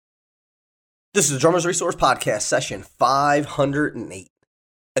This is the Drummers Resource Podcast, session 508.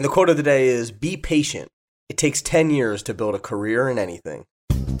 And the quote of the day is, be patient. It takes 10 years to build a career in anything.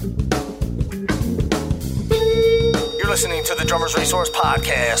 You're listening to the Drummers Resource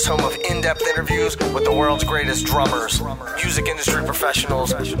Podcast, home of in-depth interviews with the world's greatest drummers, music industry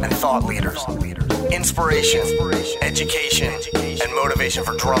professionals, and thought leaders. Inspiration, education, and motivation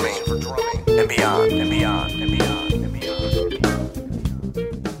for drumming and beyond, and beyond, and beyond, and beyond.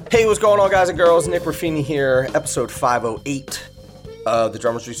 Hey, what's going on, guys and girls? Nick Ruffini here, episode 508 of the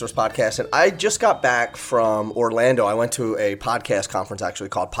Drummers Resource Podcast. And I just got back from Orlando. I went to a podcast conference actually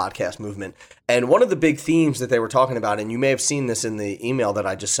called Podcast Movement. And one of the big themes that they were talking about, and you may have seen this in the email that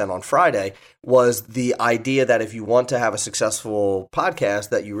I just sent on Friday, was the idea that if you want to have a successful podcast,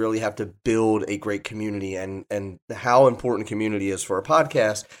 that you really have to build a great community and how important community is for a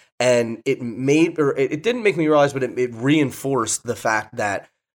podcast. And it didn't make me realize, but it reinforced the fact that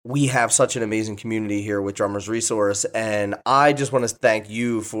we have such an amazing community here with Drummers Resource, and I just want to thank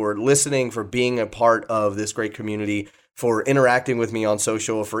you for listening, for being a part of this great community, for interacting with me on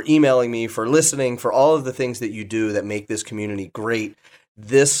social, for emailing me, for listening, for all of the things that you do that make this community great.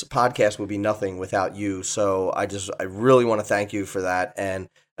 This podcast would be nothing without you, so I really want to thank you for that. And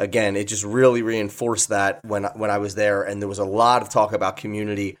again, it just really reinforced that when I was there, and there was a lot of talk about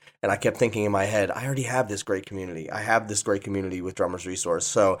community, and I kept thinking in my head, I already have this great community. I have this great community with Drummers Resource.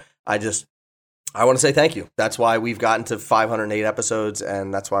 So I want to say thank you. That's why we've gotten to 508 episodes,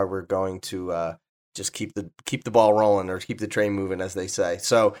 and that's why we're going to just keep the ball rolling, or keep the train moving, as they say.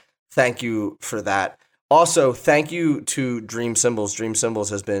 So thank you for that. Also, thank you to Dream Cymbals. Dream Cymbals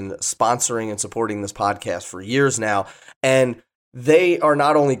has been sponsoring and supporting this podcast for years now, and they are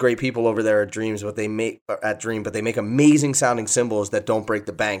not only great people over there at Dream, but they make amazing sounding cymbals that don't break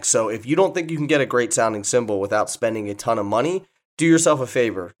the bank. So if you don't think you can get a great sounding cymbal without spending a ton of money, do yourself a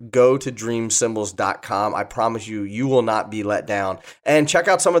favor. Go to dreamcymbals.com. I promise you will not be let down. And check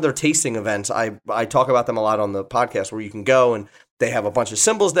out some of their tasting events. I talk about them a lot on the podcast, where you can go and they have a bunch of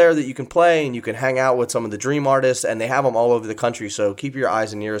cymbals there that you can play, and you can hang out with some of the Dream artists, and they have them all over the country. So keep your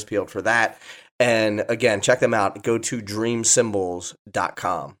eyes and ears peeled for that. And again, check them out. Go to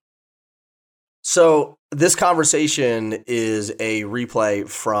dreamcymbals.com. So this conversation is a replay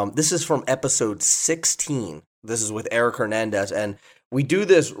from episode 16. This is with Eric Hernandez. And we do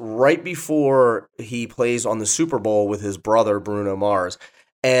this right before he plays on the Super Bowl with his brother, Bruno Mars.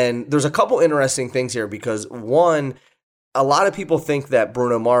 And there's a couple interesting things here, because one, a lot of people think that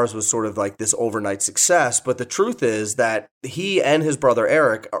Bruno Mars was sort of like this overnight success, but the truth is that he and his brother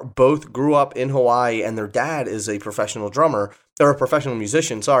Eric both grew up in Hawaii, and their dad is a professional drummer, or a professional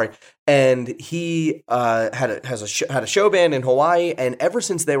musician, and he had a show band in Hawaii, and ever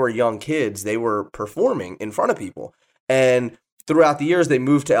since they were young kids, they were performing in front of people. And throughout the years, they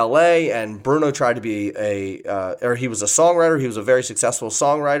moved to LA, and Bruno tried to be he was a songwriter. He was a very successful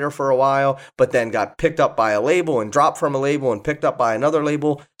songwriter for a while, but then got picked up by a label and dropped from a label and picked up by another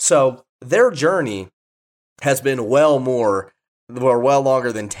label. So their journey has been well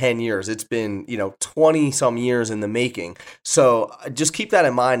longer than 10 years. It's been, 20 some years in the making. So just keep that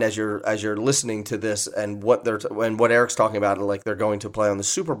in mind as you're listening to this, and what Eric's talking about, like they're going to play on the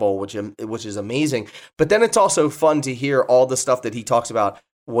Super Bowl, which is amazing. But then it's also fun to hear all the stuff that he talks about,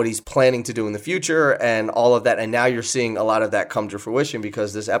 what he's planning to do in the future and all of that. And now you're seeing a lot of that come to fruition,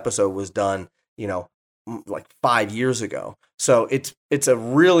 because this episode was done, like 5 years ago. So it's a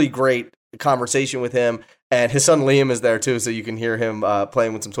really great conversation with him. And his son Liam is there too, so you can hear him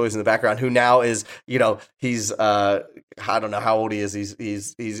playing with some toys in the background. Who now is, he's I don't know how old he is.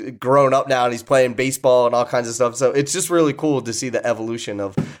 He's grown up now, and he's playing baseball and all kinds of stuff. So it's just really cool to see the evolution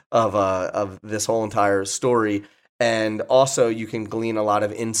of this whole entire story. And also, you can glean a lot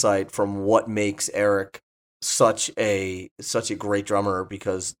of insight from what makes Eric such a great drummer,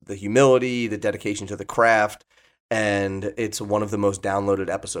 because the humility, the dedication to the craft. And it's one of the most downloaded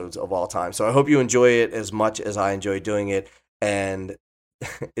episodes of all time. So I hope you enjoy it as much as I enjoy doing it. And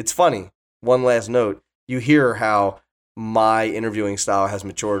it's funny. One last note. You hear how my interviewing style has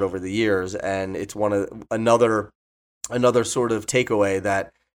matured over the years. And it's another sort of takeaway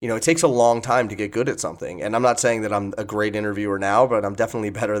that, it takes a long time to get good at something. And I'm not saying that I'm a great interviewer now, but I'm definitely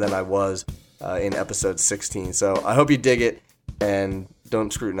better than I was in episode 16. So I hope you dig it, and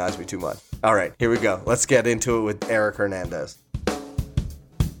don't scrutinize me too much. All right, here we go. Let's get into it with Eric Hernandez.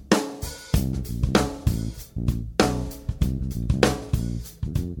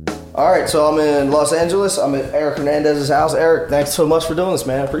 All right, so I'm in Los Angeles. I'm at Eric Hernandez's house. Eric, thanks so much for doing this,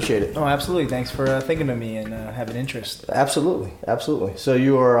 man. I appreciate it. Oh, absolutely. Thanks for thinking of me and having interest. Absolutely. So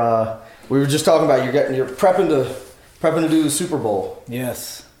you are. We were just talking about you're prepping to do the Super Bowl.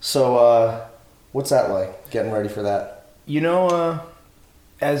 Yes. So What's that like? Getting ready for that? You know,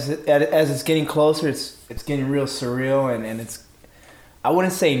 as it's getting closer, it's getting real surreal, and it's, I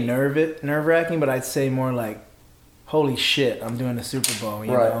wouldn't say nerve-wracking, but I'd say more like, holy shit, I'm doing the Super Bowl,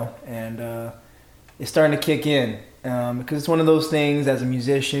 you know? And it's starting to kick in, because it's one of those things as a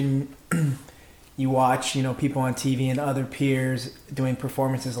musician, you watch, you know, people on TV and other peers doing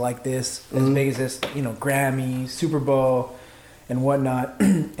performances like this, as big as this, you know, Grammy, Super Bowl, and whatnot,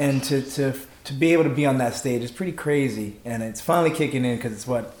 and to be able to be on that stage is pretty crazy, and it's finally kicking in because it's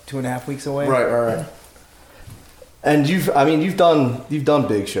what, 2.5 weeks away. Right. And you've done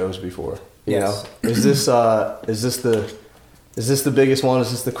big shows before. You know, is this the biggest one? Is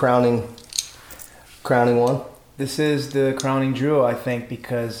this the crowning one? This is the crowning jewel, I think,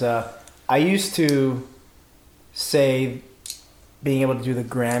 because I used to say being able to do the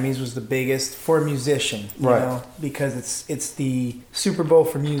Grammys was the biggest for a musician, you know, because it's the Super Bowl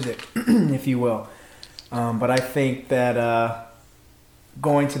for music, if you will. But I think that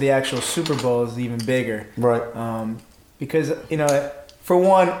going to the actual Super Bowl is even bigger, right? Because, you know, for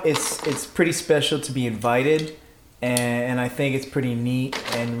one, it's pretty special to be invited, and I think it's pretty neat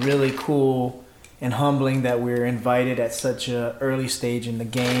and really cool and humbling that we're invited at such a early stage in the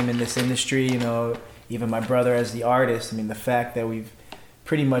game, in this industry. You know, even my brother as the artist, I mean, the fact that we've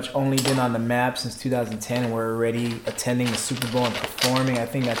pretty much only been on the map since 2010 and we're already attending the Super Bowl and performing, I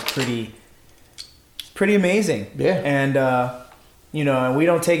think that's pretty amazing. Yeah. And, you know, and we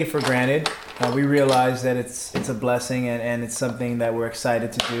don't take it for granted. We realize that it's a blessing and it's something that we're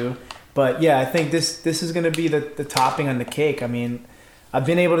excited to do. But yeah, I think this is going to be the topping on the cake. I mean, I've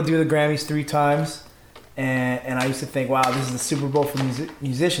been able to do the Grammys 3 times, and I used to think, wow, this is the Super Bowl for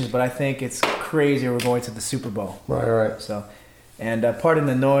musicians, but I think it's crazy we're going to the Super Bowl. Right. So, and pardon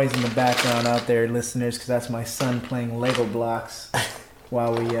the noise in the background out there, listeners, because that's my son playing Lego blocks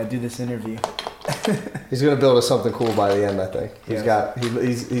while we do this interview. He's gonna build us something cool by the end, I think. He's got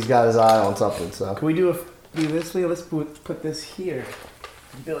his eye on something. So can we do this, Leo? Let's put this here.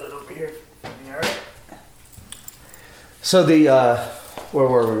 Build it over here. All right. So where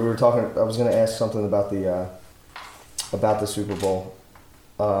were we? We were talking. I was gonna ask something about the Super Bowl.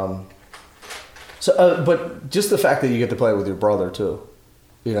 But just the fact that you get to play with your brother too,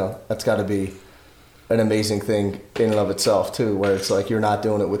 you know, that's got to be an amazing thing in and of itself too, where it's like you're not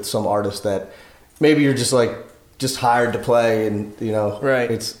doing it with some artist that maybe you're just hired to play, and you know, right.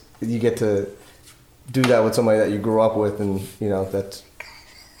 It's, you get to do that with somebody that you grew up with, and you know,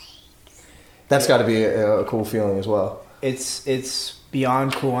 that's got to be a cool feeling as well. It's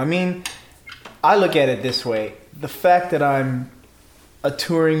beyond cool. I mean, I look at it this way: the fact that I'm a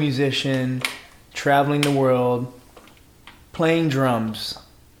touring musician, traveling the world, playing drums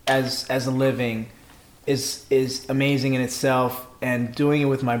as a living is amazing in itself, and doing it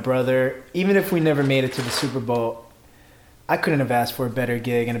with my brother, even if we never made it to the Super Bowl, I couldn't have asked for a better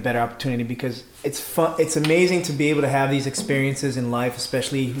gig and a better opportunity, because it's fun. It's amazing to be able to have these experiences in life,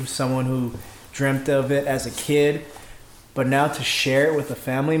 especially someone who dreamt of it as a kid, but now to share it with a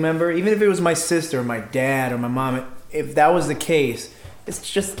family member, even if it was my sister or my dad or my mom, if that was the case,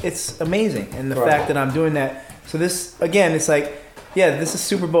 it's amazing. And the fact that I'm doing that, so this, again, it's like, yeah, this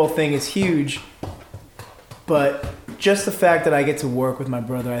Super Bowl thing is huge, but just the fact that I get to work with my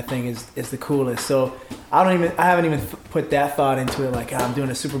brother, I think is the coolest. So I haven't even put that thought into it, like, I'm doing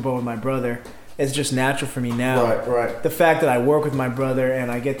a Super Bowl with my brother. It's just natural for me now. Right. The fact that I work with my brother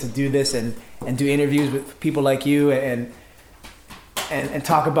and I get to do this and do interviews with people like you and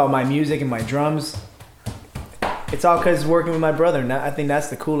talk about my music and my drums, it's all because working with my brother. And I think that's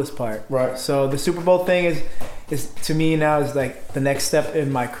the coolest part. Right. So the Super Bowl thing is to me now is like the next step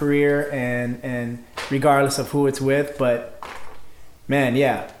in my career, and regardless of who it's with. But man,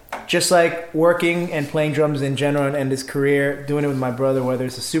 yeah, just like working and playing drums in general and this career, doing it with my brother, whether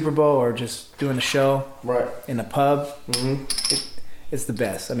it's a Super Bowl or just doing a show in a pub, it's the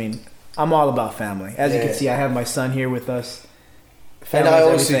best. I mean, I'm all about family. As you can see, I have my son here with us. Family, and I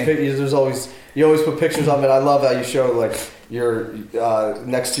always see pictures. You always put pictures of it. I love how you show, like, your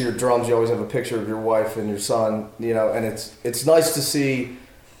next to your drums, you always have a picture of your wife and your son. You know, and it's nice to see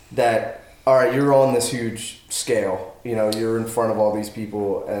that. All right, you're on this huge scale. You know, you're in front of all these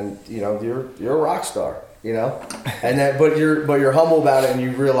people, and you know you're a rock star. You know, and that, but you're humble about it, and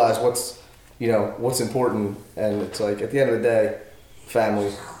you realize what's important. And it's like, at the end of the day,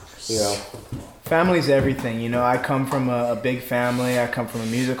 family. You know. Family's everything, you know. I come from a big family. I come from a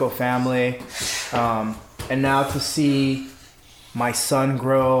musical family, and now to see my son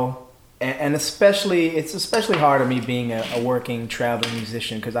grow, and especially, it's especially hard on me being a working, traveling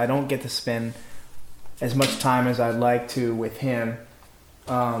musician, because I don't get to spend as much time as I'd like to with him.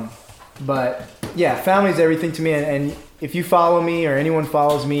 But Yeah, family's everything to me, and if you follow me or anyone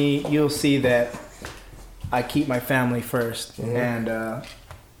follows me, you'll see that I keep my family first. And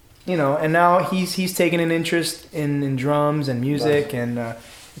and now he's taken an interest in drums and music, and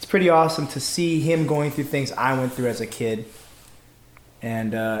it's pretty awesome to see him going through things I went through as a kid,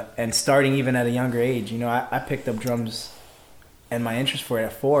 and starting even at a younger age. I picked up drums and my interest for it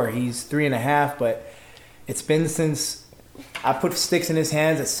at 4. He's 3.5, but it's been since I put sticks in his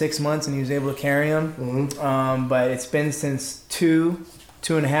hands at 6 months and he was able to carry them. But it's been since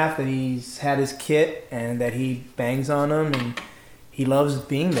 2.5 that he's had his kit and that he bangs on them, and he loves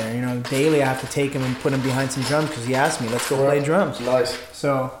being there. Daily I have to take him and put him behind some drums because he asked me, let's go play drums. Nice.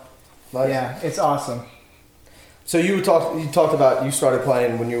 So, yeah, it's awesome. So you talked about you started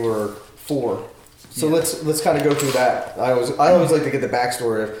playing when you were 4. So let's kind of go through that. I always like to get the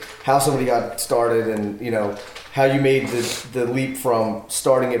backstory of how somebody got started, and how you made the leap from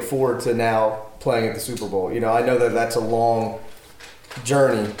starting at 4 to now playing at the Super Bowl. I know that that's a long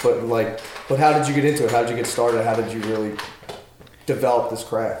journey, but how did you get into it? How did you get started? How did you really develop this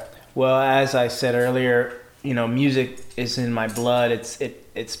craft? Well, as I said earlier, music is in my blood.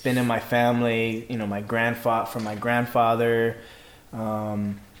 It's been in my family. From my grandfather.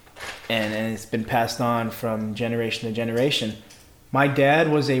 And it's been passed on from generation to generation. My dad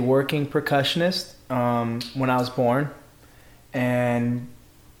was a working percussionist when I was born, and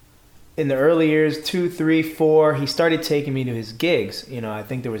in the early years, 2, 3, 4, he started taking me to his gigs. I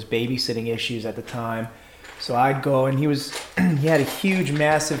think there was babysitting issues at the time, so I'd go, and he had a huge,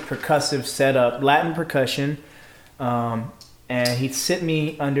 massive percussive setup, Latin percussion, and he'd sit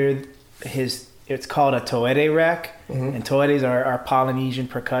me under his. It's called a toere rack, and toeres are Polynesian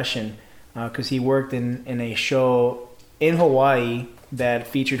percussion, because he worked in a show in Hawaii that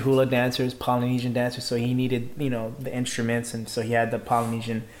featured hula dancers, Polynesian dancers, so he needed, the instruments, and so he had the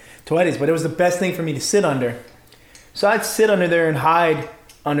Polynesian toeres, but it was the best thing for me to sit under. So I'd sit under there and hide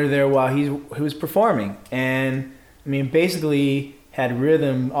under there while he was performing, and basically had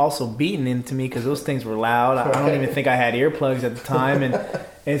rhythm also beaten into me because those things were loud. I don't even think I had earplugs at the time, and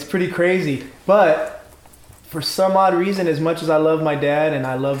it's pretty crazy. But for some odd reason, as much as I loved my dad and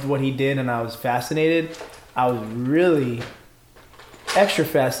I loved what he did and I was fascinated, I was really extra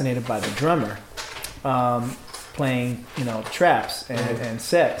fascinated by the drummer playing, traps and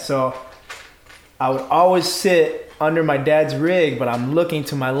set. So I would always sit under my dad's rig, but I'm looking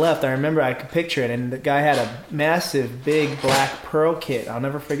to my left. I remember I could picture it, and the guy had a massive, big black pearl kit. I'll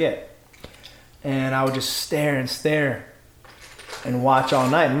never forget. And I would just stare and watch all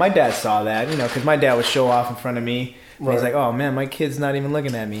night. And my dad saw that, because my dad would show off in front of me. Right. He's like, oh man, my kid's not even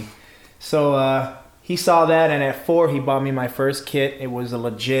looking at me. So he saw that, and at 4, he bought me my first kit. It was a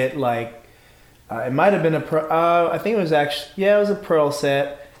legit, it might have been I think it was it was a pearl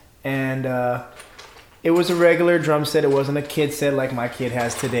set. And it was a regular drum set. It wasn't a kid set like my kid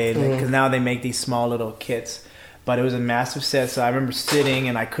has today, because now they make these small little kits. But it was a massive set, so I remember sitting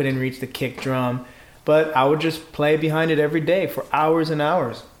and I couldn't reach the kick drum. But I would just play behind it every day for hours and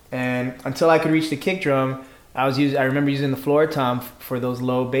hours. And until I could reach the kick drum, I remember using the floor tom for those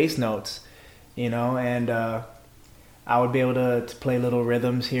low bass notes, and I would be able to play little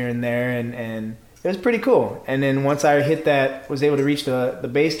rhythms here and there, and it was pretty cool. And then once I was able to reach the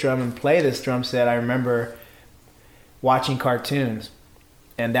bass drum and play this drum set, I remember watching cartoons.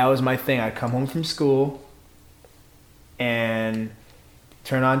 And that was my thing. I'd come home from school and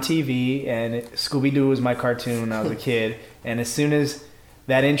turn on TV, and Scooby-Doo was my cartoon when I was a kid. And as soon as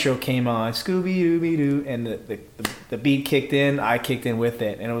that intro came on, Scooby-Doo, and the beat kicked in, I kicked in with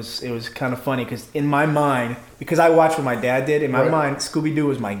it. And it was kind of funny because in my mind, because I watched what my dad did, in my mind, Scooby-Doo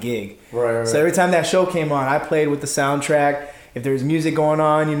was my gig. Right. So every time that show came on, I played with the soundtrack. If there was music going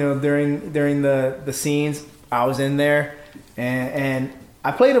on, during the scenes, I was in there. And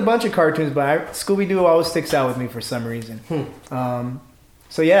I played a bunch of cartoons, but Scooby-Doo always sticks out with me for some reason.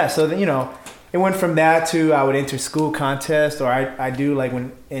 So it went from that to I would enter school contests, or I do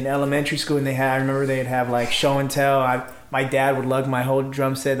when in elementary school, and I remember they'd have show and tell. My dad would lug my whole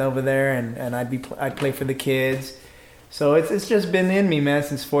drum set over there, and I'd play for the kids. So it's just been in me, man,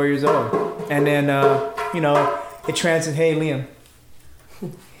 since 4 years old. And then it transitioned. Hey, Liam,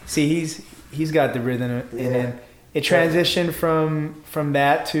 see he's got the rhythm in him. It transitioned from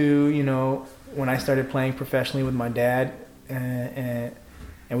that to when I started playing professionally with my dad, and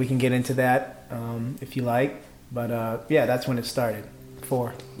we can get into that if you like. But that's when it started.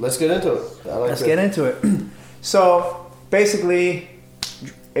 4. Let's get into it. Let's get into it. So basically,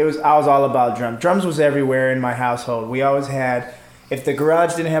 I was all about drums. Drums was everywhere in my household. We always had, if the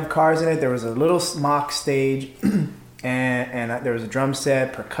garage didn't have cars in it, there was a little mock stage, and there was a drum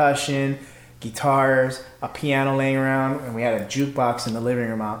set, percussion, guitars, a piano laying around, and we had a jukebox in the living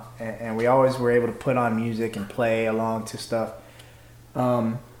room out, and we always were able to put on music and play along to stuff.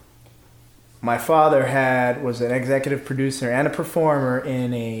 My father was an executive producer and a performer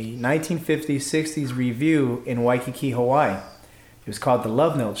in a 1950s, 60s revue in Waikiki, Hawaii. It was called The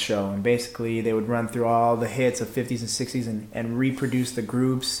Love Notes Show, and basically they would run through all the hits of 50s and 60s and reproduce the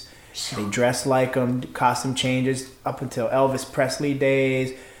groups. They dressed like them, costume changes up until Elvis Presley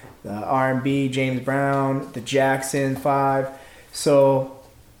days, the R&B, James Brown, the Jackson 5. So,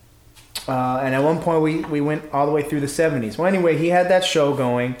 and at one point we went all the way through the 70s. Well, anyway, he had that show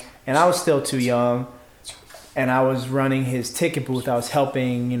going, and I was still too young, and I was running his ticket booth. I was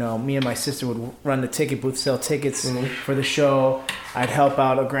helping, me and my sister would run the ticket booth, sell tickets for the show. I'd help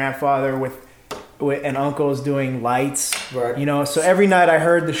out a grandfather with and uncles doing lights, right. So every night I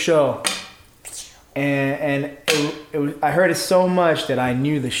heard the show, and I heard it so much that I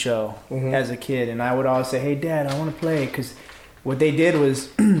knew the show as a kid, and I would always say, "Hey, Dad, I want to play," because what they did was,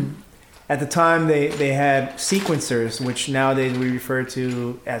 at the time they had sequencers, which nowadays we refer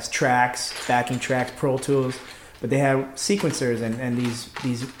to as tracks, backing tracks, Pro Tools, but they had sequencers, and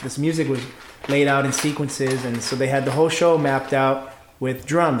this music was laid out in sequences, and so they had the whole show mapped out with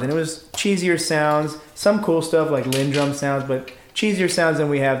drums, and it was cheesier sounds, some cool stuff like Lindrum sounds, but cheesier sounds than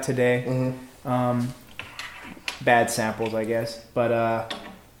we have today. Bad samples, I guess. But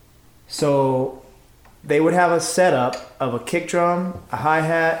so they would have a setup of a kick drum, a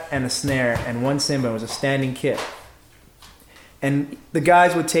hi-hat, and a snare, and one cymbal. It was a standing kit. And the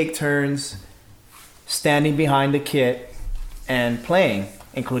guys would take turns standing behind the kit and playing,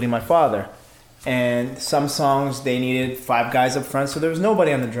 including my father. And some songs they needed 5 guys up front, so there was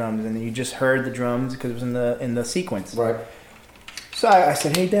nobody on the drums, and you just heard the drums because it was in the sequence. Right. So I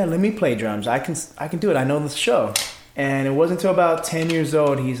said, "Hey, Dad, let me play drums. I can do it. I know the show." And it wasn't until about 10 years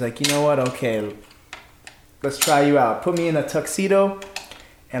old he's like, "You know what? Okay, let's try you out." Put me in a tuxedo,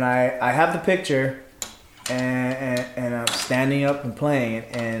 and I have the picture, and I'm standing up and playing it,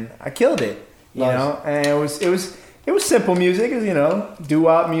 and I killed it. You know, and it was simple music,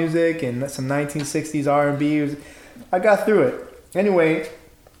 doo-wop music and some 1960s R&B. I got through it. Anyway,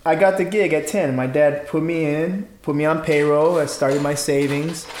 I got the gig at 10. My dad put me on payroll. I started my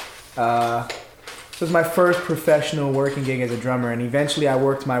savings. It was my first professional working gig as a drummer, and eventually I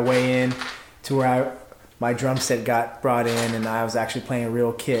worked my way in to where my drum set got brought in, and I was actually playing a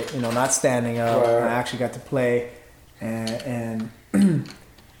real kit, not standing up. Right. I actually got to play, and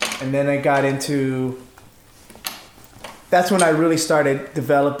then I got into... That's when I really started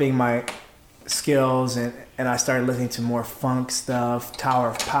developing my skills, and I started listening to more funk stuff, Tower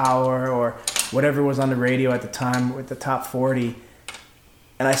of Power, or whatever was on the radio at the time with the top 40.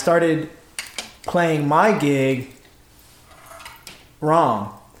 And I started playing my gig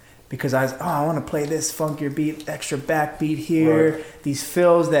wrong, because I want to play this funkier beat, extra backbeat here, right. These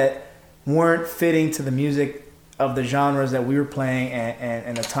fills that weren't fitting to the music of the genres that we were playing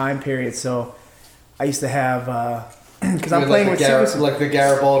and the time period. So I used to have... because I'm playing with like the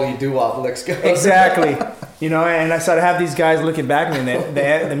Garibaldi doo-wop licks go. Exactly. And I started to have these guys looking back at me,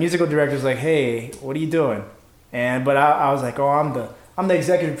 and the musical director was like, "Hey, what are you doing?" But I was like, "Oh, I'm the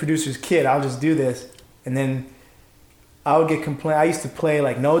executive producer's kid. I'll just do this." And then I would get complained. I used to play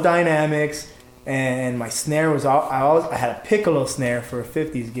like no dynamics, and my snare was I had a piccolo snare for a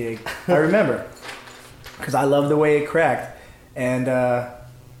 50s gig. I remember, because I loved the way it cracked. And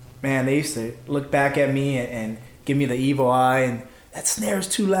man, they used to look back at me and give me the evil eye, and that snare's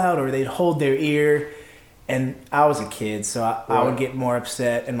too loud, or they'd hold their ear. And I was a kid, so I would get more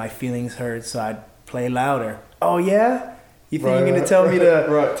upset and my feelings hurt, so I'd play louder. "Oh yeah? You think you're gonna tell me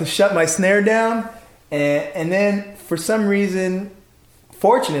to shut my snare down?" And then for some reason,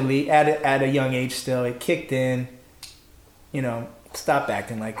 fortunately, at a young age still, it kicked in. Stop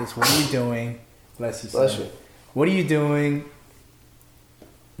acting like this. What are you doing? Bless you. Bless you. What are you doing?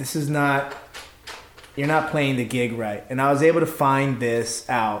 This is not... You're not playing the gig right. And I was able to find this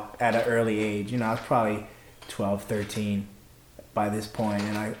out at an early age. I was probably 12, 13 by this point,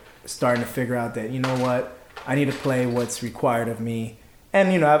 and I starting to figure out that, I need to play what's required of me.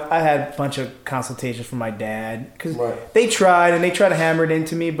 And, I had a bunch of consultations from my dad, because they tried to hammer it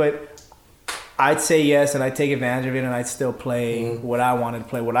into me, but I'd say yes, and I'd take advantage of it, and I'd still play what I wanted to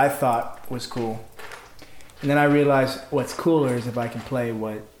play, what I thought was cool. And then I realized what's cooler is if I can play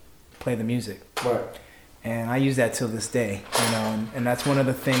the music. Right. And I use that till this day, and that's one of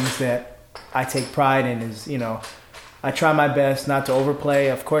the things that I take pride in is, I try my best not to overplay.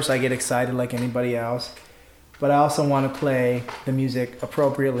 Of course, I get excited like anybody else, but I also want to play the music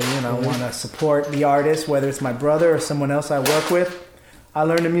appropriately, and I want to support the artist, whether it's my brother or someone else I work with. I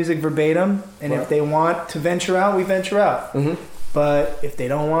learn the music verbatim, and if they want to venture out, we venture out. But if they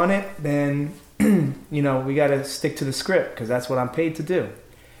don't want it, then we got to stick to the script because that's what I'm paid to do.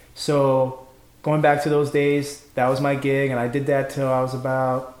 So going back to those days, that was my gig, and I did that till I was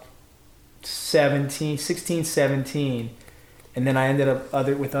about 16, 17, and then I ended up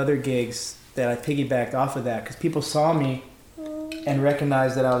with other gigs that I piggybacked off of that because people saw me and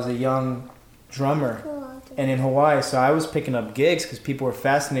recognized that I was a young drummer and in Hawaii, so I was picking up gigs because people were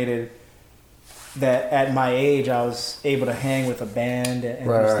fascinated that at my age I was able to hang with a band and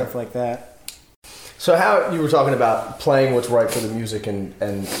do stuff like that. So how you were talking about playing what's right for the music and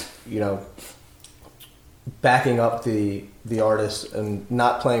backing up the artist and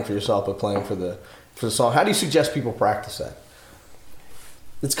not playing for yourself but playing for the song. How do you suggest people practice that?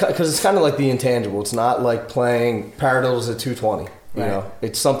 It's because it's kind of like the intangible. It's not like playing paradiddles at 220. You know,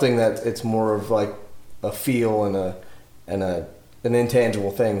 it's something that it's more of like a feel and an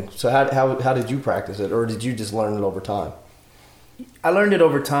intangible thing. So how did you practice it, or did you just learn it over time? I learned it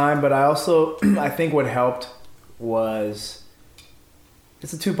over time, but I also I think what helped was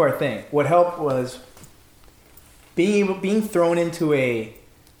it's a two-part thing. What helped was being thrown into a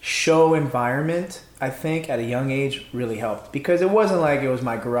show environment. I think at a young age really helped because it wasn't like it was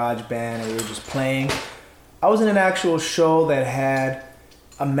my garage band and we were just playing. I was in an actual show that had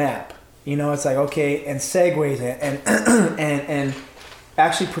a map. It's like, okay, and segues and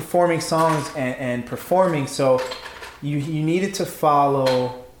actually performing songs and performing. So you needed to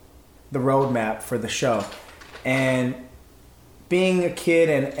follow the roadmap for the show. And being a kid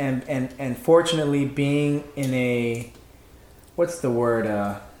and fortunately being in a, what's the word,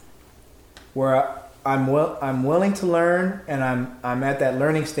 where I'm willing to learn and I'm at that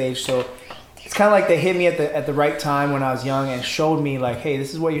learning stage. So it's kind of like they hit me at the right time when I was young and showed me like, hey,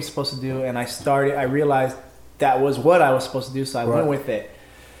 this is what you're supposed to do. And I realized that was what I was supposed to do. So I went with it.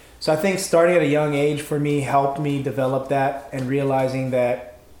 So I think starting at a young age for me helped me develop that and realizing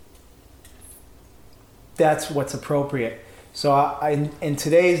that that's what's appropriate. So I in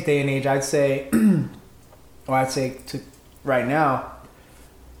today's day and age, I'd say to right now,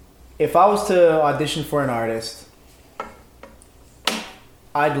 if I was to audition for an artist,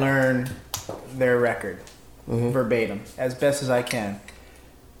 I'd learn their record verbatim as best as I can.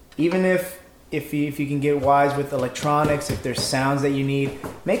 Even if you can get wise with electronics, if there's sounds that you need,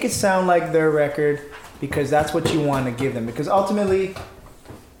 make it sound like their record because that's what you want to give them. Because ultimately,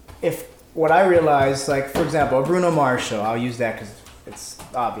 if what I realized, like for example, a Bruno Mars show, I'll use that because it's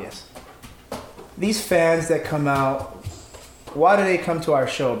obvious. These fans that come out, why do they come to our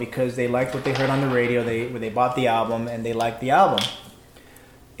show? Because they liked what they heard on the radio, they bought the album and they liked the album.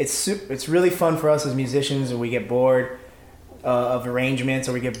 It's really fun for us as musicians, and we get bored of arrangements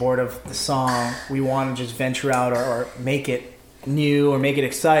or we get bored of the song. We want to just venture out or make it new or make it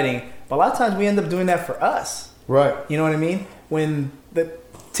exciting. But a lot of times we end up doing that for us. Right. You know what I mean? When the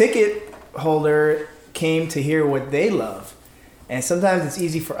ticket holder came to hear what they love. And sometimes it's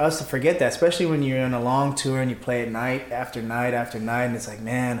easy for us to forget that, especially when you're on a long tour and you play it night after night after night. And it's like,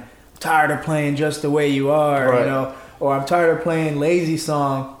 man, I'm tired of playing Just the Way You Are, or I'm tired of playing Lazy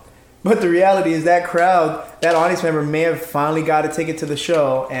Song. But the reality is that crowd, that audience member may have finally got a ticket to the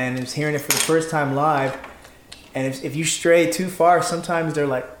show and is hearing it for the first time live. And if you stray too far, sometimes they're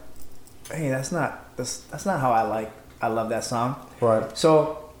like, hey, that's not how I love that song. Right.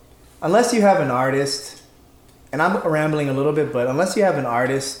 So unless you have an artist, and I'm rambling a little bit, but unless you have an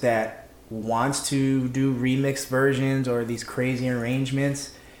artist that wants to do remix versions or these crazy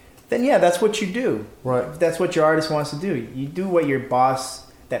arrangements, then yeah, that's what you do. Right. If that's what your artist wants to do. You do what your boss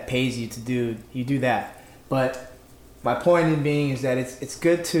that pays you to do, you do that. But my point in being is that it's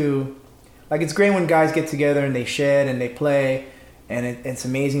good to, like, it's great when guys get together and they shed and they play, and it's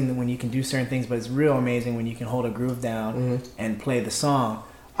amazing when you can do certain things, but it's real amazing when you can hold a groove down and play the song.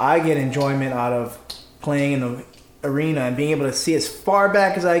 I get enjoyment out of playing in the arena and being able to see as far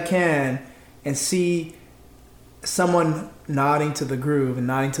back as I can and see someone nodding to the groove and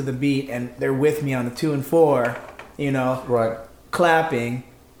nodding to the beat, and they're with me on the 2 and 4, right, clapping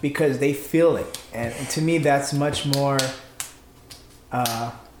because they feel it. And to me, that's much more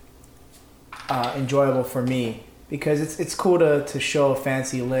enjoyable for me because it's cool to show a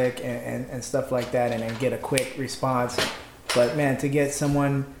fancy lick and stuff like that and get a quick response. But man, to get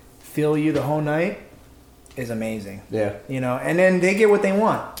someone feel you the whole night is amazing. Yeah. And then they get what they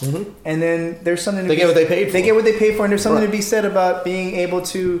want. And then there's something they get what they paid for. They get what they paid for, and there's something to be said about being able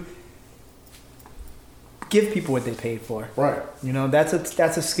to give people what they paid for. Right. That's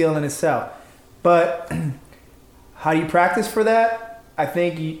a skill in itself. But how do you practice for that? I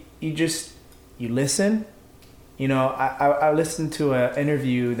think you listen, You know, I listened to an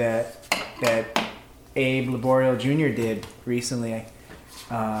interview that Abe Laborio Jr. did recently.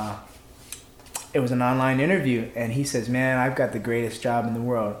 It was an online interview, and he says, man, I've got the greatest job in the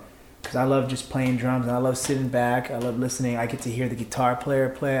world because I love just playing drums, and I love sitting back. I love listening. I get to hear the guitar player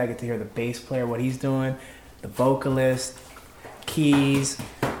play. I get to hear the bass player, what he's doing, the vocalist, keys.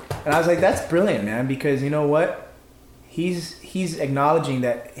 And I was like, that's brilliant, man, because you know what? He's acknowledging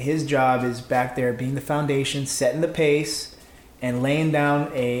that his job is back there being the foundation, setting the pace, and laying down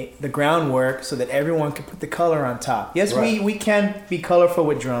the groundwork so that everyone can put the color on top. Yes, right. we can be colorful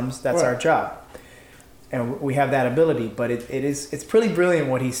with drums. That's our job. And we have that ability, but it's pretty brilliant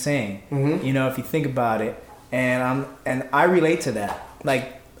what he's saying. Mm-hmm. You know, if you think about it, and I relate to that.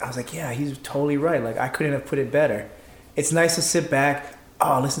 Like, I was like, yeah, he's totally right. Like, I couldn't have put it better. It's nice to sit back.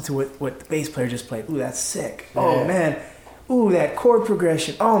 Oh, listen to what the bass player just played. Ooh, that's sick. Yeah. Oh man, ooh, that chord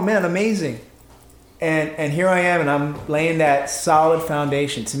progression. Oh man, amazing. And here I am, and I'm laying that solid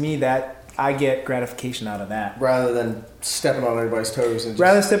foundation. To me, that I get gratification out of that. Rather than stepping on everybody's toes and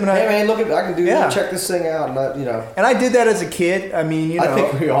hey man, look at I can do that. Check this thing out, not you know. And I did that as a kid. I mean, you know, I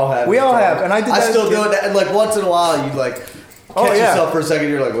think we all have. We all have, and I did. I still do it. And like once in a while, you like. Catch yourself for a second,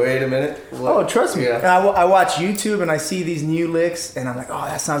 you're like, wait a minute. What? Oh, trust me. Yeah. And I watch YouTube and I see these new licks and I'm like, oh,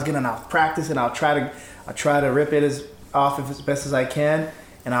 that sounds good, and I'll practice and I'll try to rip it as best as I can,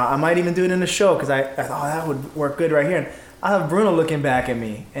 and I might even do it in the show because I thought that would work good right here. And I'll have Bruno looking back at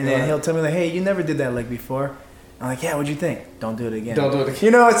me and then he'll tell me like, hey, you never did that lick before. I'm like, yeah, what'd you think? Don't do it again. Don't do it again.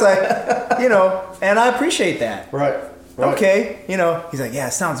 You know, it's like, you know, and I appreciate that. Right. Okay, you know, he's like, yeah,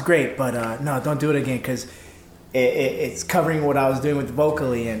 it sounds great, but no, don't do it again because it's covering what I was doing with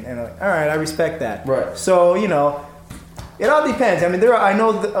vocally, and I'm like, all right, I respect that. Right. So, you know, it all depends. I mean, I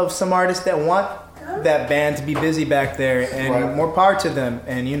know of some artists that want that band to be busy back there, and more power to them,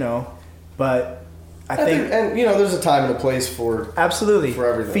 and you know, but I think, and you know, there's a time and a place for absolutely for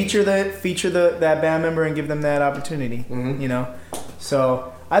everything. Feature that band member and give them that opportunity. Mm-hmm. You know,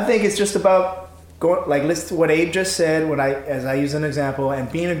 so I think it's just about going, like, listen to what Abe just said. As I use an example,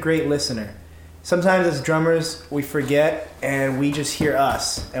 and being a great listener. Sometimes as drummers, we forget and we just hear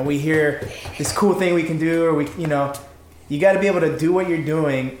us and we hear this cool thing we can do, or you got to be able to do what you're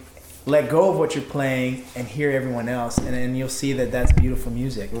doing, let go of what you're playing and hear everyone else. And then you'll see that that's beautiful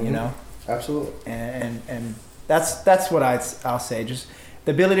music, mm-hmm. you know? Absolutely. And that's what I'll say. Just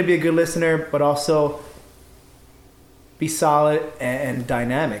the ability to be a good listener, but also be solid and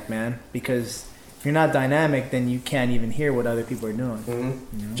dynamic, man, because if you're not dynamic, then you can't even hear what other people are doing.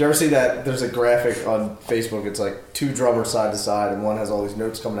 Mm-hmm. You know? Did you ever see that? There's a graphic on Facebook. It's like two drummers side to side, and one has all these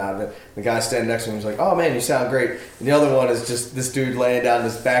notes coming out of it. The guy standing next to him is like, "Oh man, you sound great," and the other one is just this dude laying down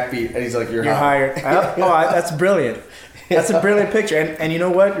this backbeat, and he's like, "You're hired." That's brilliant. That's a brilliant picture. And you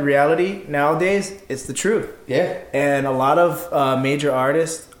know what? Reality nowadays, it's the truth. Yeah. And a lot of major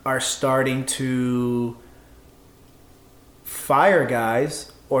artists are starting to fire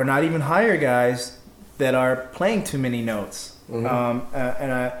guys, or not even hire guys that are playing too many notes.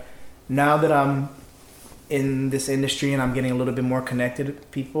 Mm-hmm. Now that I'm in this industry and I'm getting a little bit more connected,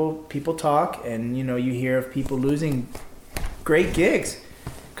 people talk, and you know, you hear of people losing great gigs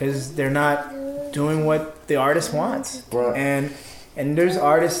because they're not doing what the artist wants. Right. And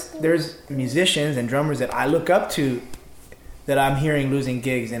there's musicians and drummers that I look up to that I'm hearing losing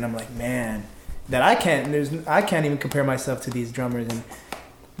gigs, and I'm like, man, that I can't even compare myself to these drummers.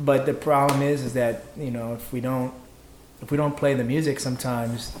 But the problem is that, you know, if we don't play the music,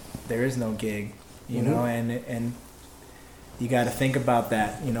 sometimes there is no gig, you mm-hmm. know, and you got to think about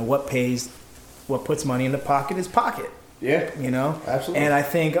that. You know, what puts money in the pocket is pocket. Yeah. You know? Absolutely. And I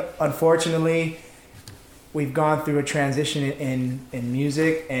think, unfortunately, we've gone through a transition in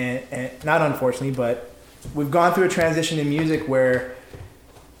music, and not unfortunately, but we've gone through a transition in music where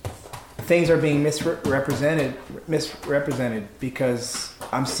things are being misrepresented because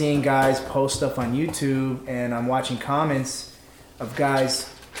I'm seeing guys post stuff on YouTube, and I'm watching comments of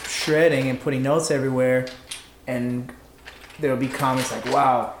guys shredding and putting notes everywhere, and there'll be comments like,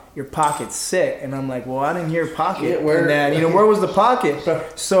 wow, your pocket's sick, and I'm like, well, I didn't hear pocket. Yeah, where was the pocket?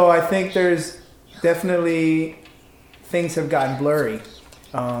 So I think there's definitely things have gotten blurry,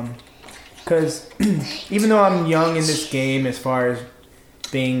 because even though I'm young in this game as far as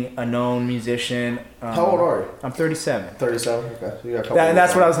being a known musician. How old are you? I'm 37. 37? Okay. So you got a couple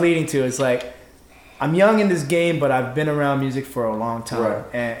that's what I was leading to. It's like, I'm young in this game, but I've been around music for a long time.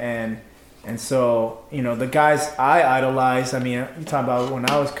 Right. And so, you know, the guys I idolize, I mean, you talk about when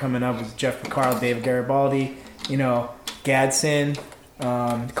I was coming up, was Jeff Porcaro, David Garibaldi, you know, Gadsden,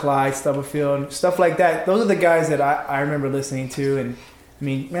 Clyde Stubblefield, stuff like that. Those are the guys that I remember listening to, and I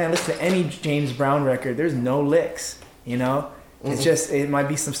mean, man, listen to any James Brown record. There's no licks, you know? It's just, it might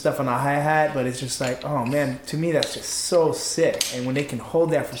be some stuff on a hi-hat, but it's just like, oh man, to me that's just so sick. And when they can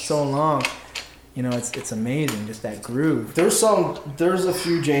hold that for so long, you know, it's amazing, just that groove. There's a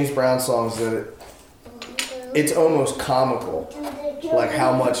few James Brown songs that it's almost comical, like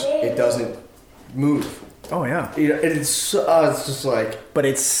how much it doesn't move. Oh yeah. You know, it's just like, but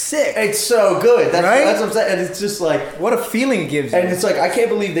it's sick. It's so good. Right? That's what I'm saying. And it's just like, what a feeling it gives you. And it's like, I can't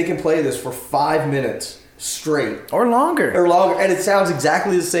believe they can play this for 5 minutes straight or longer, and it sounds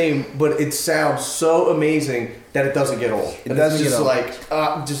exactly the same, but it sounds so amazing that it doesn't get old. It doesn't get old. Like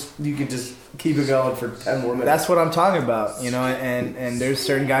you can just keep it going for 10 more minutes. That's what I'm talking about, you know. And there's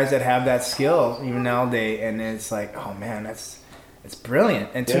certain guys that have that skill even nowadays, and it's like, oh man, it's brilliant.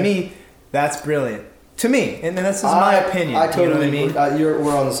 And to me, that's brilliant. To me, and this is my opinion. I totally, you know what I mean?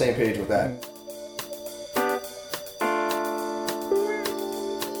 We're on the same page with that.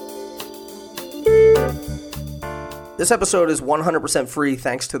 This episode is 100% free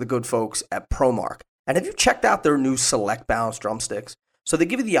thanks to the good folks at ProMark. And have you checked out their new Select Balance drumsticks? So they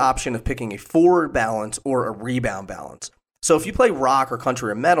give you the option of picking a forward balance or a rebound balance. So if you play rock or country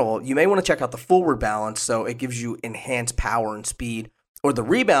or metal, you may want to check out the forward balance so it gives you enhanced power and speed, or the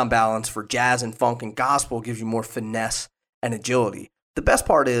rebound balance for jazz and funk and gospel gives you more finesse and agility. The best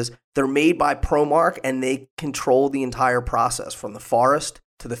part is they're made by ProMark and they control the entire process from the forest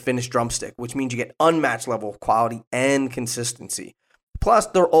to the finished drumstick, which means you get unmatched level of quality and consistency. Plus,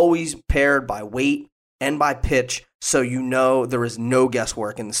 they're always paired by weight and by pitch, so you know there is no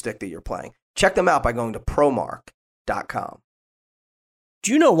guesswork in the stick that you're playing. Check them out by going to promark.com.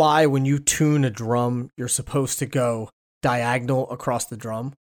 Do you know why when you tune a drum, you're supposed to go diagonal across the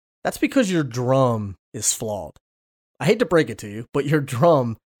drum? That's because your drum is flawed. I hate to break it to you, but your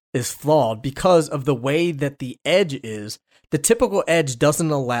drum is flawed because of the way that the edge is. The typical edge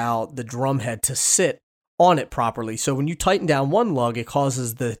doesn't allow the drum head to sit on it properly. So when you tighten down one lug, it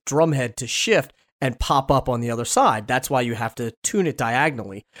causes the drum head to shift and pop up on the other side. That's why you have to tune it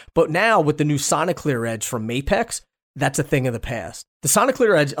diagonally. But now with the new Sonicleer Edge from Mapex, that's a thing of the past. The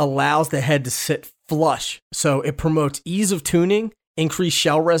Sonicleer Edge allows the head to sit flush, so it promotes ease of tuning, increased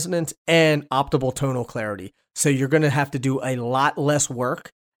shell resonance, and optimal tonal clarity. So you're going to have to do a lot less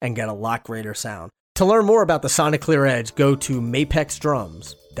work and get a lot greater sound. To learn more about the Sonicleer Edge, go to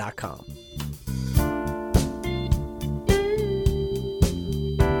mapexdrums.com.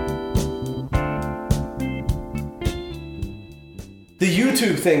 The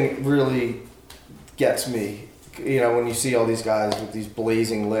YouTube thing really gets me. You know, when you see all these guys with these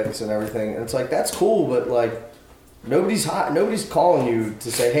blazing licks and everything, and it's like, that's cool, but like, nobody's calling you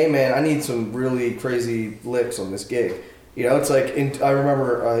to say, hey man, I need some really crazy licks on this gig. You know, it's like, I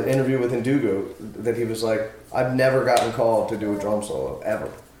remember an interview with Indugo that he was like, I've never gotten called to do a drum solo,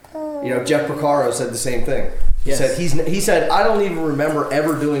 ever. You know, Jeff Porcaro said the same thing. Yes. He said, I don't even remember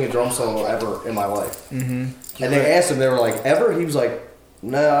ever doing a drum solo ever in my life. Mm-hmm. And they asked him, they were like, ever? He was like,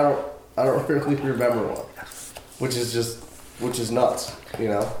 no, I don't really remember one. Which is nuts, you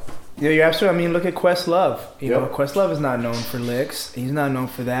know? Yeah, you're absolutely. I mean, look at Questlove. You know, Questlove is not known for licks. He's not known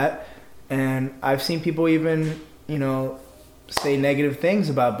for that. And I've seen people even, you know, say negative things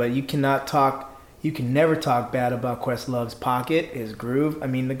about, but you can never talk bad about Questlove's pocket, his groove. I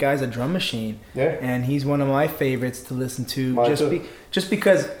mean, the guy's a drum machine. Yeah. And he's one of my favorites to listen to just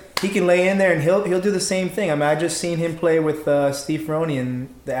because he can lay in there and he'll do the same thing. I mean, I just seen him play with Steve Ferroni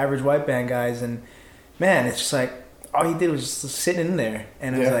and the Average White Band guys, and man, it's just like, all he did was just sitting in there.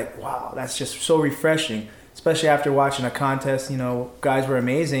 And it was like, wow, that's just so refreshing. Especially after watching a contest, you know, guys were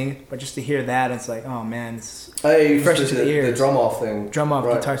amazing, but just to hear that, it's like, oh man, it's refreshing to the ears. The drum off thing. Drum off,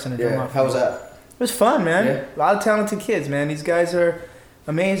 Guitar Center drum off. How was that? It was fun, man. Yeah. A lot of talented kids, man. These guys are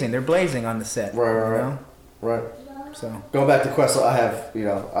amazing. They're blazing on the set. Right. So going back to Questlove, I have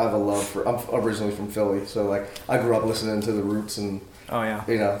a love for. I'm originally from Philly, so like I grew up listening to the Roots and. Oh yeah.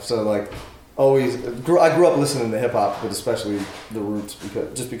 You know, so like. I grew up listening to hip hop, but especially the Roots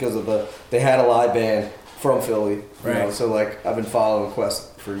because of they had a live band from Philly, you know, so like I've been following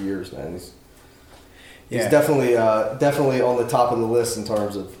Quest for years, man. He's definitely on the top of the list in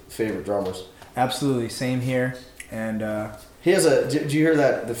terms of favorite drummers. Absolutely, same here. And he has did you hear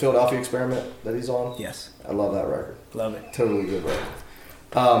the Philadelphia Experiment that he's on? Yes, I love that record. Love it. Totally good record.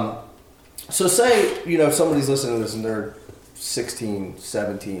 So say, you know, somebody's listening to this and they're 16,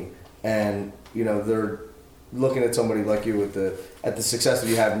 17. And you know they're looking at somebody like you at the success that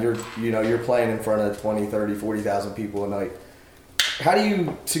you have, and you're playing in front of 20, 30, 40,000 people a night. How do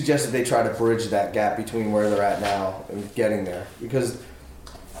you suggest that they try to bridge that gap between where they're at now and getting there? Because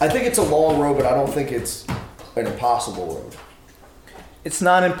I think it's a long road, but I don't think it's an impossible road. it's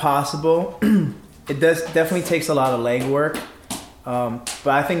not impossible. It definitely takes a lot of legwork,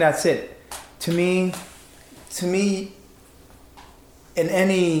 but I think that's it. To me, for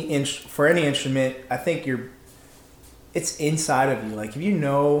any instrument, I think it's inside of you. Like if you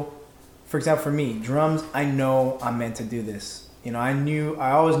know, for example, for me, drums, I know I'm meant to do this. You know,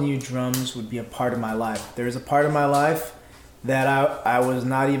 I always knew drums would be a part of my life. There's a part of my life that I was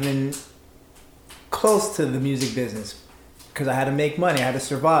not even close to the music business because I had to make money, I had to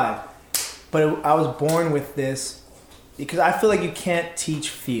survive. But I was born with this because I feel like you can't teach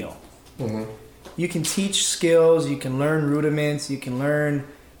feel. Mm-hmm. You can teach skills, you can learn rudiments, you can learn,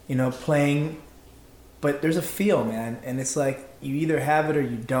 playing, but there's a feel, man, and it's like you either have it or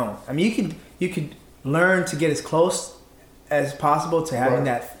you don't. I mean, you could learn to get as close as possible to having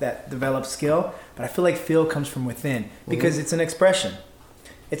that developed skill, but I feel like feel comes from within because it's an expression.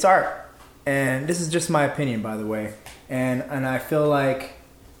 It's art. And this is just my opinion, by the way. And I feel like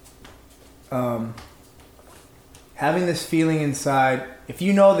having this feeling inside, if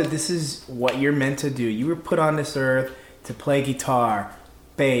you know that this is what you're meant to do, you were put on this earth to play guitar,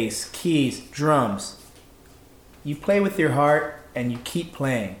 bass, keys, drums. You play with your heart and you keep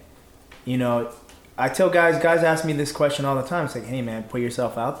playing. I tell guys ask me this question all the time. It's like, hey man, put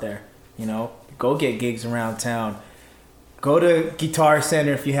yourself out there. Go get gigs around town. Go to Guitar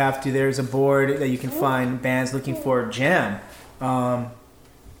Center if you have to. There's a board that you can find bands looking for jam.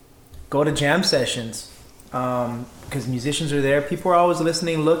 Go to jam sessions because musicians are there. People are always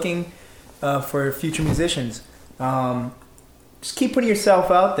listening, looking for future musicians. Just keep putting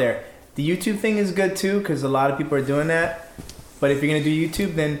yourself out there. The YouTube thing is good too because a lot of people are doing that. But if you're going to do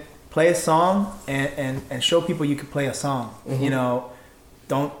YouTube, then play a song and show people you can play a song. Mm-hmm.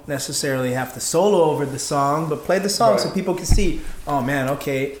 Don't necessarily have to solo over the song, but play the song so people can see, oh man,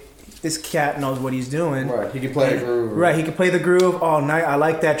 okay, this cat knows what he's doing. Right, he can play the groove. Right, he can play the groove. Oh, nice. I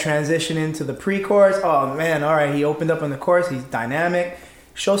like that transition into the pre-chorus. Oh man, all right, he opened up on the chorus. He's dynamic.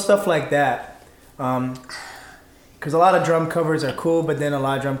 Show stuff like that. Because a lot of drum covers are cool, but then a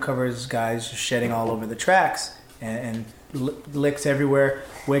lot of drum covers, guys, just shedding all over the tracks and licks everywhere,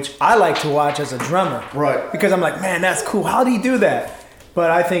 which I like to watch as a drummer. Right. Because I'm like, man, that's cool. How do you do that? But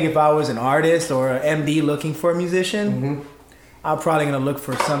I think if I was an artist or an MD looking for a musician, I'm probably going to look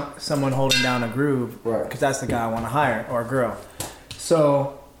for someone holding down a groove. Right. Because that's the guy I want to hire, or a girl.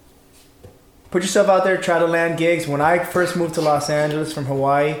 So put yourself out there, try to land gigs. When I first moved to Los Angeles from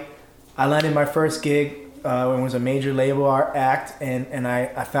Hawaii, I landed my first gig. It was a major label act, and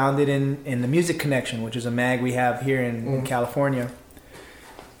I found it in the Music Connection, which is a mag we have here in California.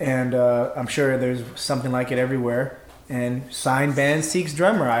 And I'm sure there's something like it everywhere. And signed band seeks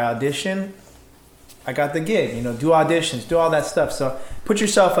drummer. I audition. I got the gig. Do auditions, do all that stuff. So put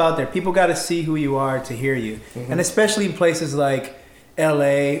yourself out there. People got to see who you are to hear you. Mm-hmm. And especially in places like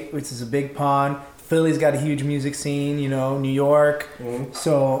LA, which is a big pond. Philly's got a huge music scene, New York. Mm-hmm.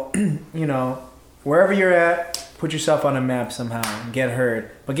 So, wherever you're at, put yourself on a map somehow and get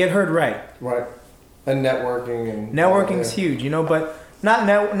heard. But get heard right. Right. And networking. Networking's huge, but not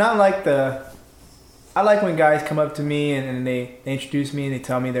like the... I like when guys come up to me and they introduce me and they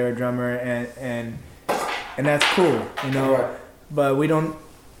tell me they're a drummer and that's cool, Right. But we don't...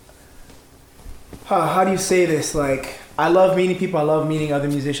 How do you say this? Like, I love meeting people. I love meeting other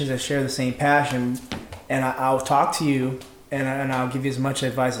musicians that share the same passion. And I'll talk to you and I'll give you as much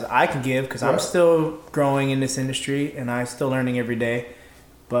advice as I can give because I'm still growing in this industry and I'm still learning every day.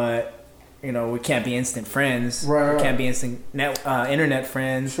 But... we can't be instant friends. Right. We can't be instant internet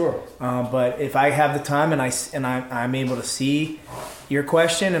friends. Sure. But if I have the time and I'm able to see your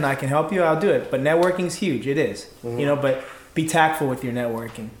question and I can help you, I'll do it. But networking's huge. It is. Mm-hmm. But be tactful with your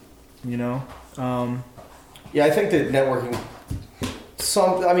networking. Yeah, I think that networking.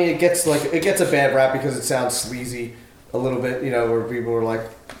 It gets a bad rap because it sounds sleazy a little bit. Where people are like,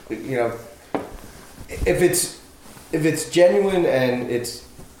 if it's genuine and it's.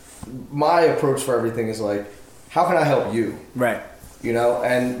 My approach for everything is like, how can I help you? Right.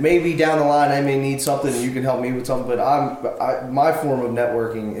 And maybe down the line I may need something and you can help me with something, but my form of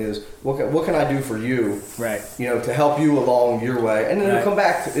networking is what can I do for you? Right. To help you along your way, and then it'll come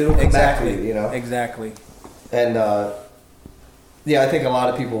back to you. Exactly. And I think a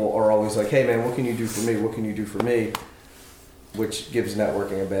lot of people are always like, hey man, what can you do for me? What can you do for me? Which gives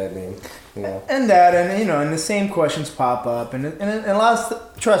networking a bad name. And the same questions pop up, and a lot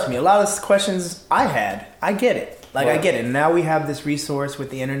of trust me, a lot of questions I had, I get it. I get it. And now we have this resource with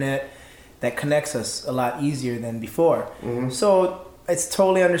the internet that connects us a lot easier than before. Mm-hmm. So it's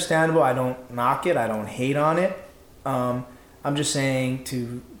totally understandable. I don't knock it. I don't hate on it. I'm just saying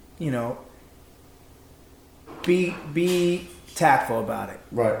to be tactful about it.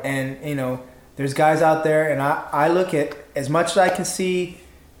 Right. And, you know, there's guys out there, and I look at as much as I can see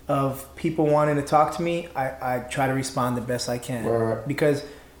of people wanting to talk to me, I try to respond the best I can. Right. Because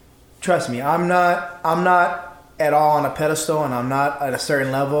trust me, I'm not at all on a pedestal, and I'm not at a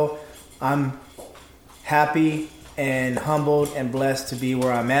certain level. I'm happy and humbled and blessed to be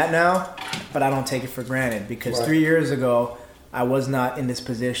where I'm at now, but I don't take it for granted, because 3 years ago I was not in this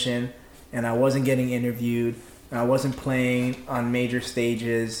position, and I wasn't getting interviewed, and I wasn't playing on major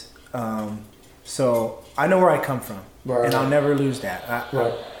stages. So I know where I come from, and I'll never lose that.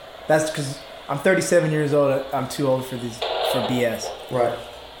 That's because I'm 37 years old. I'm too old for BS. Right.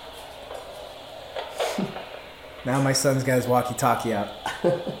 Now my son's got his walkie-talkie out.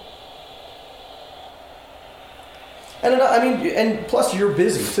 And I mean, and plus you're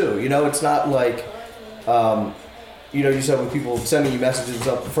busy too. You know, it's not like, you know, you said with people sending you messages and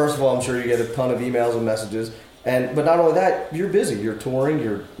stuff. First of all, I'm sure you get a ton of emails and messages. But not only that, you're busy. You're touring.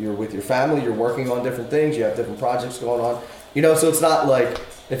 You're with your family. You're working on different things. You have different projects going on. You know, so it's not like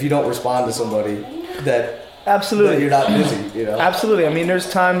if you don't respond to somebody that absolutely that you're not busy. You know, absolutely. I mean, there's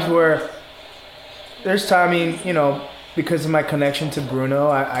times, you know, because of my connection to Bruno,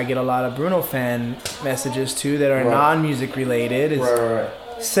 I get a lot of Bruno fan messages too that are non-music related.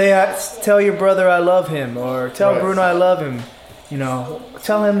 Tell your brother I love him, or tell Bruno I love him. You know,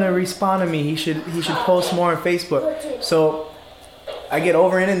 tell him to respond to me. He should post more on Facebook. So I get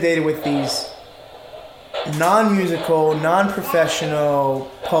over inundated with these non-musical,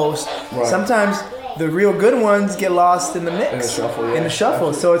 non-professional posts. Sometimes the real good ones get lost in the mix, in the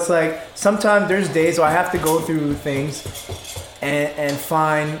shuffle. So it's like sometimes there's days where I have to go through things and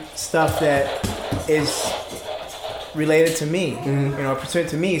find stuff that is related to me, you know, pertinent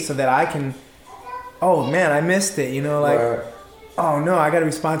to me, so that I can, oh man, I missed it, you know, like, oh no, I got to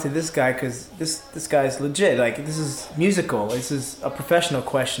respond to this guy because this guy's legit. Like, this is musical. This is a professional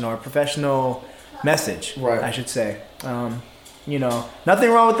question or a professional message, I should say. You know, nothing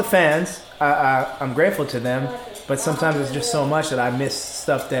wrong with the fans. I'm grateful to them, but sometimes it's just so much that I miss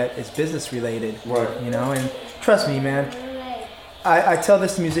stuff that is business related. You know, and trust me, man, I tell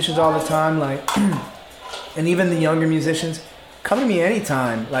this to musicians all the time, like, and even the younger musicians, come to me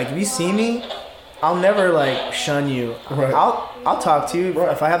anytime. Like, if you see me, I'll never like shun you. I'll talk to you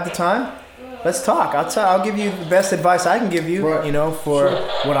if I have the time. Let's talk. I'll give you the best advice I can give you. You know, for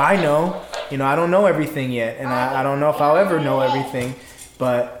what I know. You know, I don't know everything yet, and I don't know if I'll ever know everything.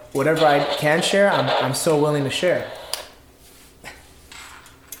 But whatever I can share, I'm so willing to share.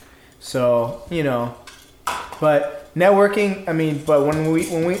 So, you know, but networking. I mean, but when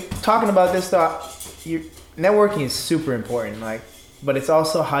we talking about this stuff, networking is super important. Like, but it's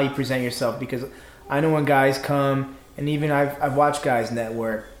also how you present yourself, because I know when guys come, and even I've watched guys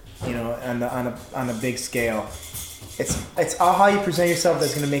network, you know, on a big scale. It's all how you present yourself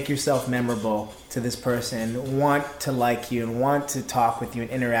that's going to make yourself memorable to this person, want to like you and want to talk with you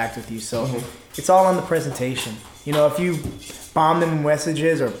and interact with you. So it's all on the presentation. You know, if you bomb them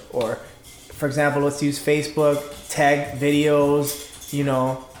messages or for example, let's use Facebook, tag videos, you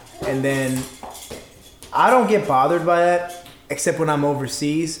know, and then I don't get bothered by that except when I'm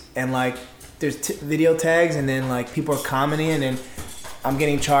overseas and like there's video tags and then like people are commenting and then I'm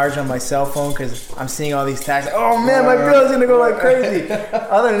getting charged on my cell phone because I'm seeing all these tags. Oh man, my bill's gonna go like crazy.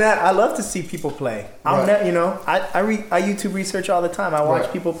 Other than that, I love to see people play. You know, I YouTube research all the time. I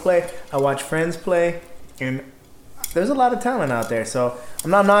watch people play. I watch friends play, and there's a lot of talent out there. So I'm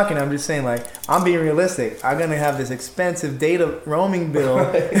not knocking. I'm just saying, like, I'm being realistic. I'm gonna have this expensive data roaming bill,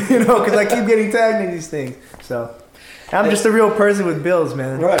 you know, because I keep getting tagged in these things. So I'm just a real person with bills,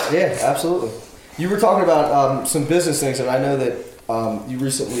 man. Right? Yeah, absolutely. You were talking about some business things, and I know that. You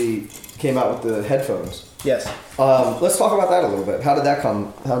recently came out with the headphones. Yes. Let's talk about that a little bit. How did that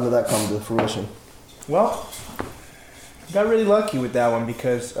come to fruition? Well, I got really lucky with that one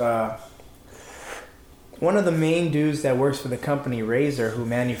because one of the main dudes that works for the company, Razer, who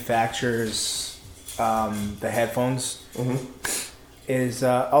manufactures the headphones, is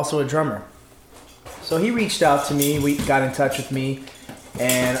also a drummer. So he reached out to me. We got in touch with me,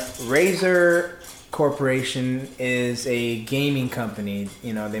 and Razer Corporation is a gaming company.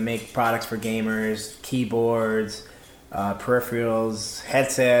 You know, they make products for gamers, keyboards, peripherals,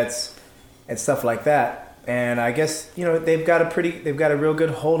 headsets, and stuff like that. And I guess, you know, they've got a real good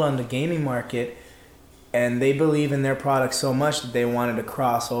hold on the gaming market, and they believe in their product so much that they wanted to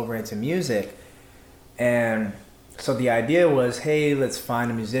cross over into music. And so the idea was, hey, let's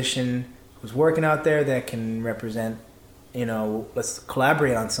find a musician who's working out there that can represent, you know, let's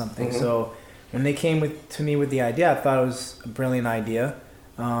collaborate on something. So when they came to me with the idea, I thought it was a brilliant idea.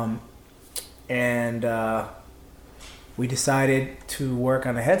 And we decided to work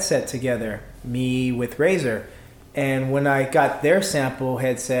on a headset together, me with Razer. And when I got their sample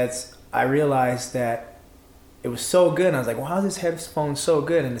headsets, I realized that it was so good. And I was like, wow, this headphone so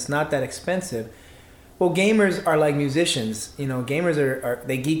good and it's not that expensive. Well, gamers are like musicians. You know, gamers are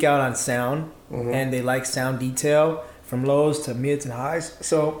they geek out on sound and they like sound detail from lows to mids and highs.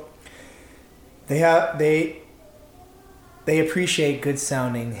 So they appreciate good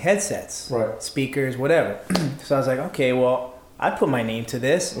sounding headsets, right, speakers, whatever. So I was like, okay, well, I put my name to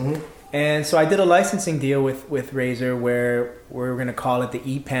this. And so I did a licensing deal with Razer where we're going to call it the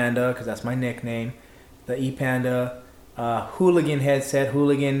ePanda, because that's my nickname. The ePanda Hooligan headset,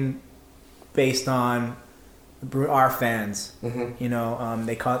 Hooligan based on our fans. You know,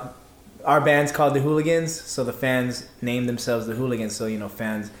 they call our band's called the Hooligans, so the fans named themselves the Hooligans. So, you know,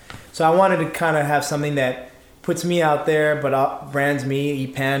 fans. So I wanted to kind of have something that puts me out there, but brands me,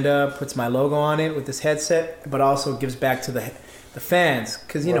 ePanda, puts my logo on it with this headset, but also gives back to the fans,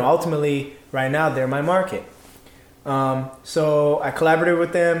 because you know, ultimately right now they're my market. So I collaborated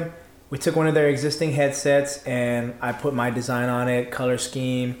with them. We took one of their existing headsets and I put my design on it, color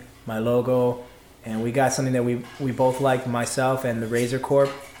scheme, my logo, and we got something that we both liked, myself and the Razer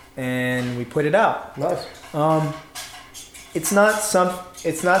Corp, and we put it out. Nice. It's not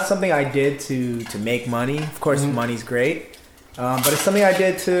something I did to make money. Of course, money's great, but it's something I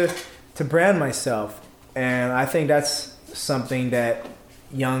did to brand myself, and I think that's something that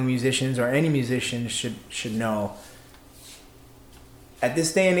young musicians or any musician should know. At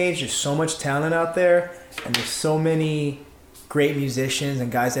this day and age, there's so much talent out there, and there's so many great musicians and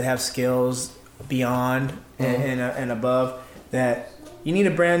guys that have skills beyond and above, that you need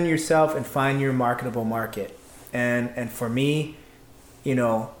to brand yourself and find your marketable market. And for me, you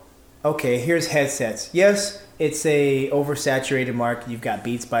know, okay, here's headsets. Yes, it's a oversaturated market. You've got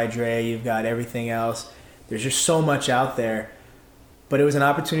Beats by Dre, you've got everything else. There's just so much out there. But it was an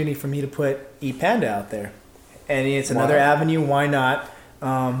opportunity for me to put ePanda out there. And it's another avenue, why not?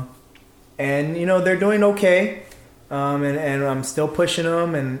 And, you know, they're doing okay. And I'm still pushing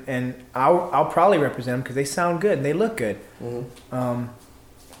them, and I'll probably represent them because they sound good and they look good.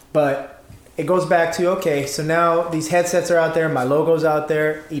 But it goes back to, okay, so now these headsets are out there, my logo's out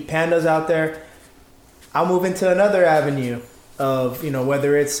there, ePanda's out there. I'll move into another avenue of, you know,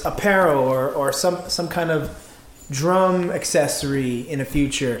 whether it's apparel or some kind of drum accessory in the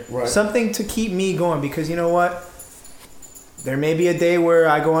future. Right. Something to keep me going, because you know what? There may be a day where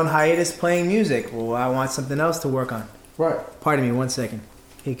I go on hiatus playing music. Well, I want something else to work on. Right. Pardon me, 1 second.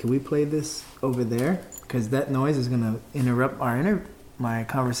 Hey, can we play this over there? Because that noise is going to interrupt my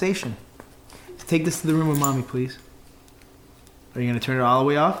conversation. Take this to the room with mommy, please. Are you going to turn it all the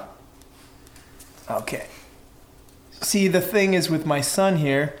way off? Okay. See, the thing is with my son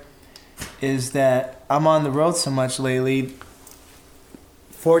here is that I'm on the road so much lately.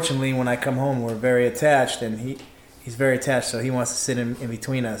 Fortunately, when I come home, we're very attached, and he's very attached, so he wants to sit in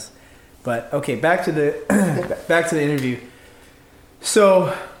between us. But okay, back to the interview.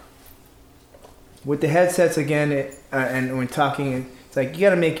 So with the headsets again, and when talking, it's like you got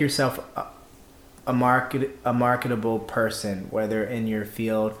to make yourself a marketable person, whether in your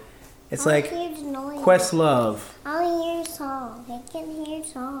field. It's like Questlove. I want to hear your song. I can hear your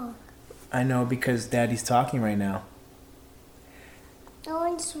song. I know, because Daddy's talking right now. No,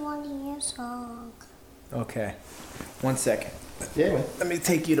 I just want to hear your song. Okay. 1 second. Yeah, man. Let me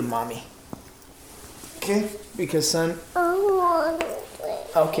take you to mommy. Okay? Because, son... I want to play.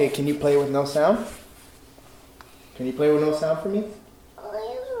 Okay, can you play with no sound? Can you play with no sound for me? I just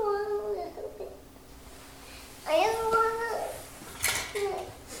want a little bit. I just want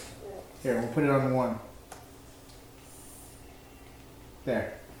Here, we'll put it on 1.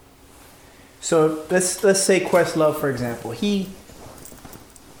 There. So let's say Questlove, for example. He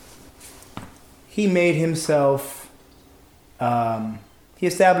made himself, he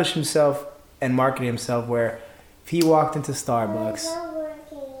established himself and marketed himself where if he walked into Starbucks,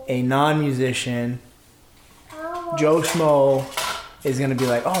 a non-musician, Joe Schmo, is going to be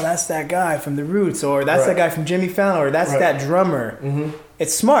like, oh, that's that guy from The Roots, or that's that guy from Jimmy Fallon, or that's that drummer.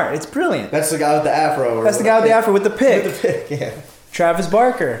 It's smart. It's brilliant. That's the guy with the afro. That's the guy with the afro with the pick. With the pick, yeah. Travis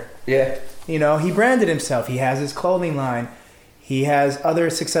Barker. Yeah. You know, he branded himself. He has his clothing line. He has other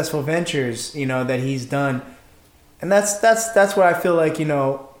successful ventures, you know, that he's done. And that's what I feel like, you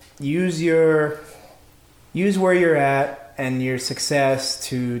know, use where you're at and your success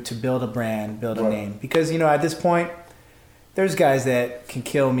to build a brand, build a name. Because, you know, at this point, there's guys that can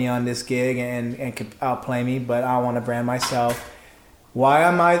kill me on this gig and could outplay me, but I want to brand myself. Why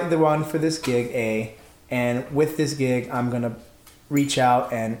am I the one for this gig? A, and with this gig, I'm gonna reach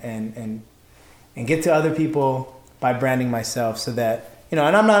out and get to other people by branding myself so that, and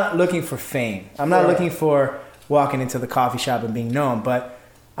I'm not looking for fame. I'm not looking for walking into the coffee shop and being known, but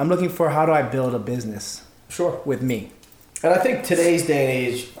I'm looking for how do I build a business with me. And I think today's day and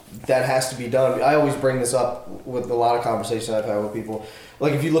age, that has to be done. I always bring this up with a lot of conversations I've had with people.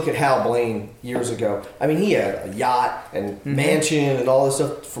 Like if you look at Hal Blaine years ago, I mean, he had a yacht and mansion and all this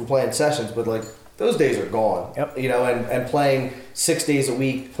stuff from playing sessions, but like those days are gone. Yep. And playing 6 days a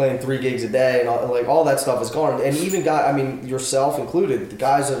week, playing 3 gigs a day, and all that stuff is gone. And even yourself included, the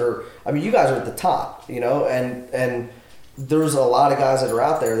guys that are, you guys are at the top, and there's a lot of guys that are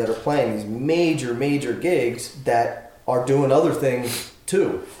out there that are playing these major gigs that are doing other things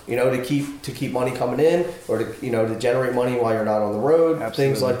too, to keep money coming in, or to generate money while you're not on the road.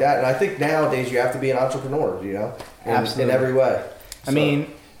 Absolutely. Things like that. And I think nowadays you have to be an entrepreneur, in every way. So.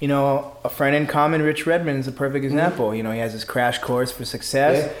 A friend in common, Rich Redmond, is a perfect example. He has his crash course for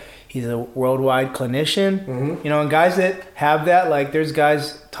success. Yeah. He's a worldwide clinician. And guys that have that, like there's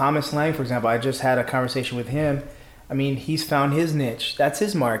guys, Thomas Lang, for example, I just had a conversation with him. He's found his niche. That's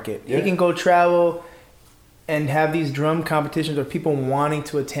his market. Yeah. He can go travel and have these drum competitions or people wanting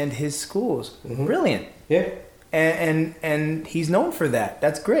to attend his schools. Brilliant. Yeah. And he's known for that.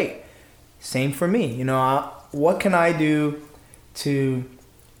 That's great. Same for me. What can I do to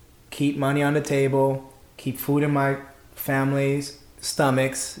keep money on the table, keep food in my family's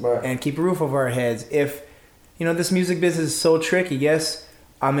stomachs, and keep a roof over our heads? If, this music business is so tricky. Yes,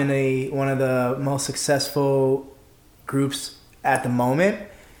 I'm in one of the most successful groups at the moment.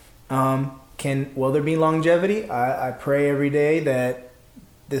 Will there be longevity? I pray every day that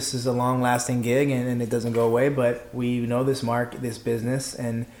this is a long-lasting gig and it doesn't go away. But we know this business,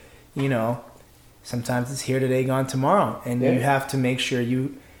 and sometimes it's here today, gone tomorrow, and you have to make sure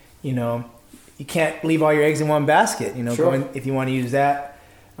you can't leave all your eggs in one basket. If you want to use that,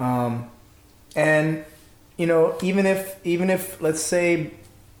 and even if let's say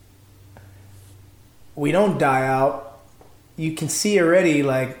we don't die out. You can see already,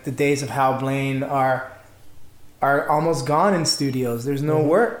 like, the days of Hal Blaine are almost gone in studios. There's no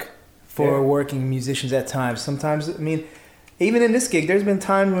work for working musicians at times. Sometimes, even in this gig, there's been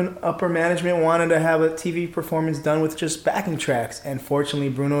times when upper management wanted to have a TV performance done with just backing tracks. And fortunately,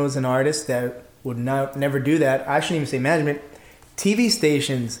 Bruno is an artist that would never do that. I shouldn't even say management. TV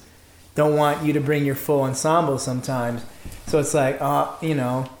stations don't want you to bring your full ensemble sometimes. So it's like,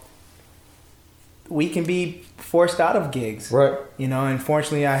 we can be forced out of gigs. Right. And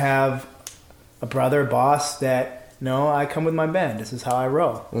fortunately I have a brother, boss, that, I come with my band. This is how I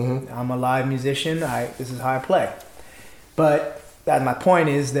roll. I'm a live musician. This is how I play. But my point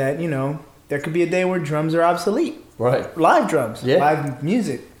is that, there could be a day where drums are obsolete. Right. Live drums. Yeah. Live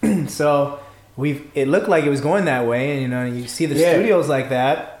music. So it looked like it was going that way. And, you see the studios like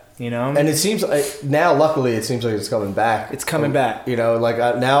that. And it seems like now, luckily, it seems like it's coming back. It's coming back.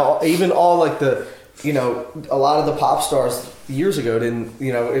 Now, even all like the, a lot of the pop stars years ago didn't,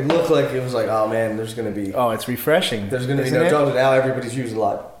 it looked like it was like, oh man, there's going to be. Oh, it's refreshing. There's going to be no drums, and now everybody's using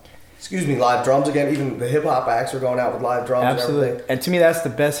live drums again. Even the hip hop acts are going out with live drums. Absolutely. And everything. And to me, that's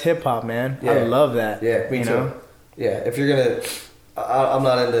the best hip hop, man. Yeah. I love that. Yeah, me too. Yeah, if you're going to. I'm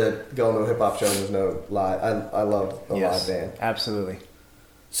not into going to a hip hop show and there's no live. I love the live band. Absolutely.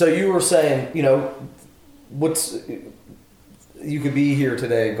 So you were saying, you could be here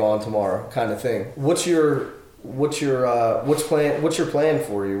today, gone tomorrow, kind of thing. What's your plan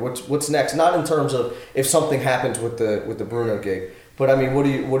for you? What's next? Not in terms of if something happens with the Bruno gig, but what do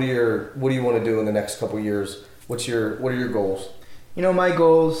you want to do in the next couple of years? What are your goals? My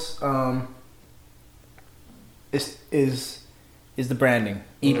goals is the branding,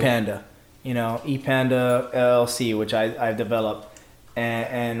 ePanda. ePanda LLC, which I've developed.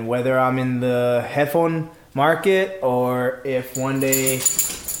 And whether I'm in the headphone market or if one day,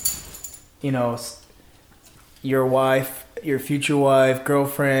 your wife, your future wife,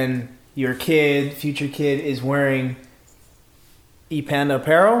 girlfriend, your kid, future kid is wearing ePanda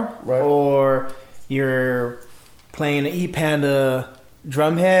apparel, or you're playing an ePanda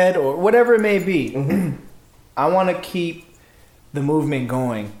drumhead or whatever it may be. I want to keep the movement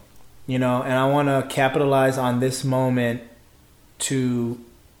going, and I want to capitalize on this moment to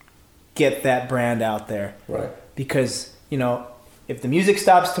get that brand out there. Right. Because, if the music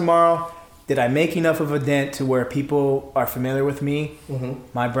stops tomorrow, did I make enough of a dent to where people are familiar with me,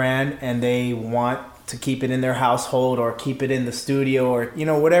 my brand, and they want to keep it in their household or keep it in the studio or,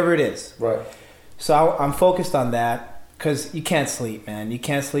 whatever it is. Right. So I'm focused on that because you can't sleep, man. You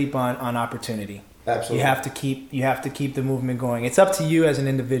can't sleep on opportunity. Absolutely. You have to keep the movement going. It's up to you as an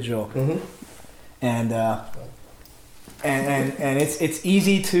individual. And it's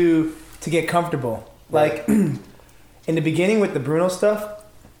easy to get comfortable. Right. Like in the beginning with the Bruno stuff,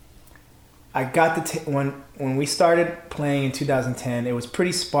 I got when we started playing in 2010, it was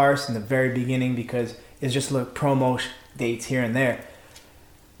pretty sparse in the very beginning because it's just like promo dates here and there.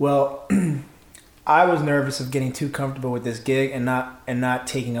 Well, I was nervous of getting too comfortable with this gig and not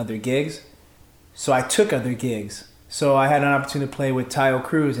taking other gigs, so I took other gigs. So I had an opportunity to play with Tayo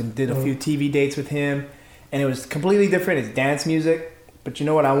Cruz and did a few TV dates with him, and it was completely different. It's dance music, but you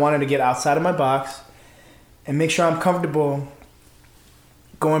know what? I wanted to get outside of my box and make sure I'm comfortable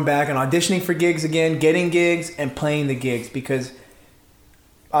going back and auditioning for gigs again, getting gigs, and playing the gigs because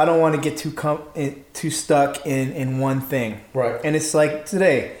I don't want to get too stuck in one thing. Right. And it's like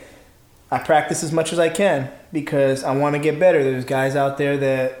today, I practice as much as I can because I want to get better. There's guys out there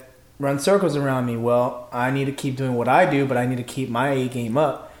that run circles around me. Well, I need to keep doing what I do, but I need to keep my A game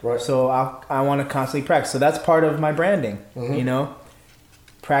up. Right. So I want to constantly practice. So that's part of my branding, you know?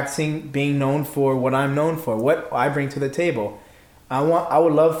 Practicing, being known for what I'm known for, what I bring to the table. I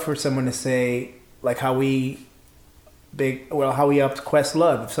would love for someone to say, like how we upped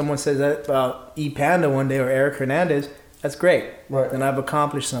Questlove. If someone says that about E Panda one day or Eric Hernandez, that's great. Right. Then I've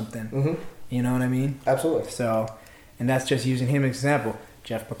accomplished something. Mm-hmm. You know what I mean? Absolutely. So, and that's just using him as an example.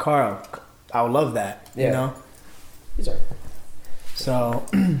 Jeff Porcaro, I would love that. Yeah. You know? He's all right. So,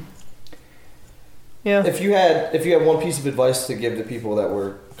 yeah. If you had one piece of advice to give to people that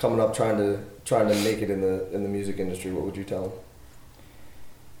were coming up trying to make it in the music industry, what would you tell them?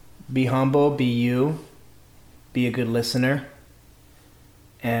 Be humble, be you, be a good listener,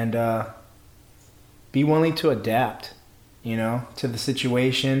 and be willing to adapt, you know, to the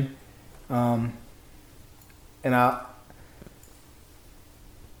situation. And I'll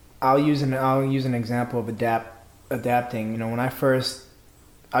use an example of adapting. You know,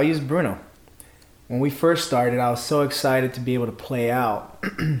 I'll use Bruno. When we first started, I was so excited to be able to play out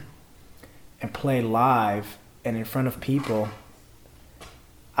and play live and in front of people.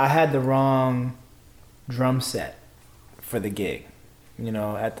 I had the wrong drum set for the gig, you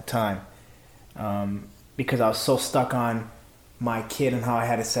know, at the time, because I was so stuck on my kit and how I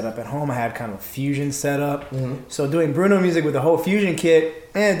had it set up at home. I had kind of a fusion setup. Mm-hmm. So doing Bruno music with the whole fusion kit,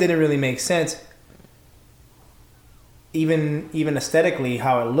 it didn't really make sense. Even aesthetically,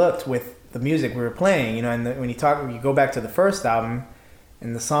 how it looked with the music we were playing, you know, and when you go back to the first album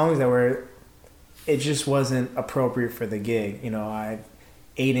and the songs it just wasn't appropriate for the gig. You know, I had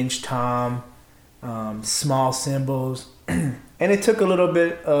 8-inch tom, small cymbals, and it took a little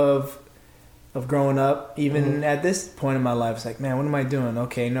bit of growing up. Even at this point in my life, it's like, man, what am I doing?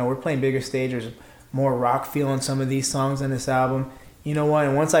 Okay, no, we're playing bigger stage. There's more rock feel on some of these songs on this album. You know what?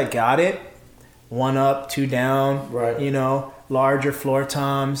 And once I got it, 1 up, 2 down, right? You know, larger floor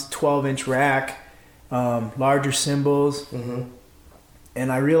toms, 12-inch rack, larger cymbals,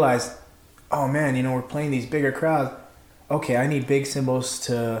 and I realized, oh man, you know, we're playing these bigger crowds. Okay, I need big cymbals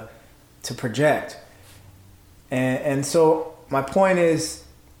to project. And so my point is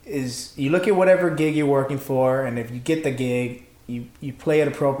you look at whatever gig you're working for, and if you get the gig, you play it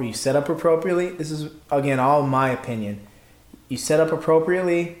appropriately, you set up appropriately. This is, again, all my opinion. You set up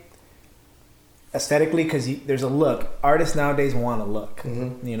appropriately, aesthetically, because there's a look. Artists nowadays want a look,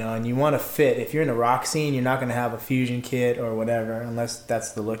 you know, and you want to fit. If you're in the rock scene, you're not going to have a fusion kit or whatever, unless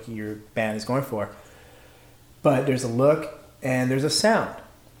that's the look your band is going for. But there's a look and there's a sound.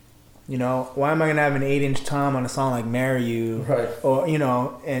 You know, why am I going to have an 8-inch tom on a song like Marry You? Right. Or, you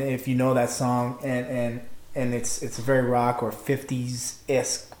know, and if you know that song and it's a very rock or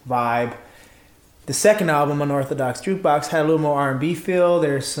 50s-esque vibe. The second album, Unorthodox Jukebox, had a little more R&B feel.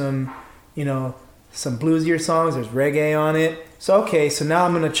 There's some, you know, some bluesier songs. There's reggae on it. So, okay, so now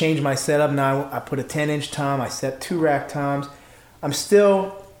I'm going to change my setup. Now I put a 10-inch tom. I set 2 rack toms. I'm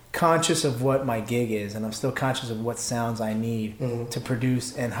still conscious of what my gig is, and I'm still conscious of what sounds I need to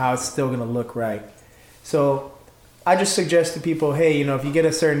produce and how it's still going to look right. So I just suggest to people, hey, you know, if you get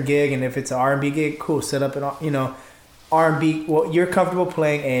a certain gig and if it's an R&B gig, cool, set up an, you know, R&B, well, you're comfortable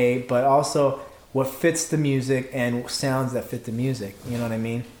playing A, but also what fits the music and sounds that fit the music, you know what I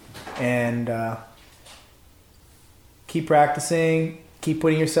mean? And keep practicing, keep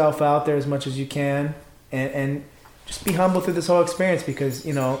putting yourself out there as much as you can, and just be humble through this whole experience, because,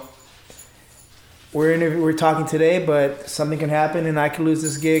 you know, we're talking today, but something can happen and I could lose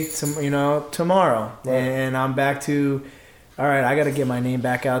this gig tomorrow. Right. And I'm back to, all right, I got to get my name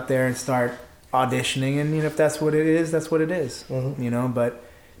back out there and start auditioning. And, you know, if that's what it is, that's what it is, you know, but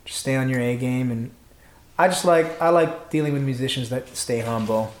just stay on your A game. And I like dealing with musicians that stay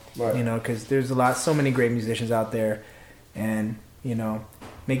humble, right. You know, because there's so many great musicians out there, and, you know,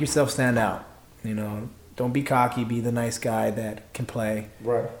 make yourself stand out, you know. Don't be cocky. Be the nice guy that can play.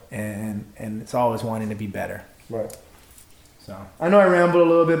 Right. And it's always wanting to be better. Right. So I know I rambled a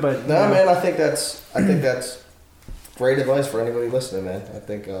little bit, but No, man, I think that's great advice for anybody listening, man. I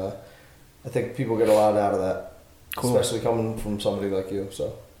think people get a lot out of that, Cool. especially coming from somebody like you.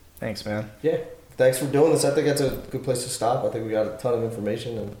 So Thanks, man. yeah, thanks for doing this. I think that's a good place to stop. I think we got a ton of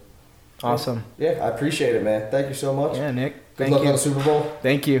information and Awesome. yeah, I appreciate it, man. Thank you so much. Yeah, Nick. Good Thank luck you. on the Super Bowl.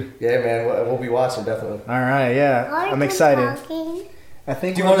 Thank you. Yeah, man, we'll be watching definitely. All right. Yeah, Aren't I'm you excited. talking? I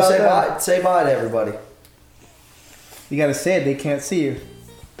think. Do you we're want to about say done. bye? Say bye to everybody. You gotta say it. They can't see you.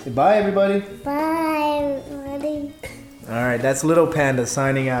 Say bye, everybody. Bye, everybody. All right. That's Little Panda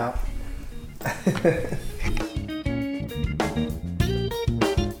signing out.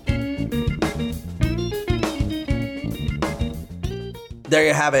 There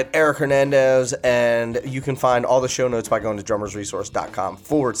you have it, Eric Hernandez, and you can find all the show notes by going to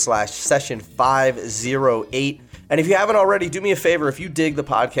drummersresource.com/session 508. And if you haven't already, do me a favor. If you dig the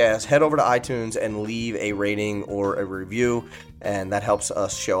podcast, head over to iTunes and leave a rating or a review, and that helps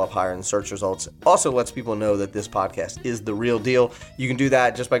us show up higher in search results. Also lets people know that this podcast is the real deal. You can do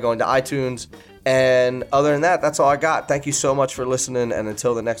that just by going to iTunes. And other than that, that's all I got. Thank you so much for listening, and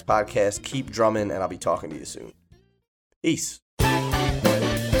until the next podcast, keep drumming, and I'll be talking to you soon. Peace.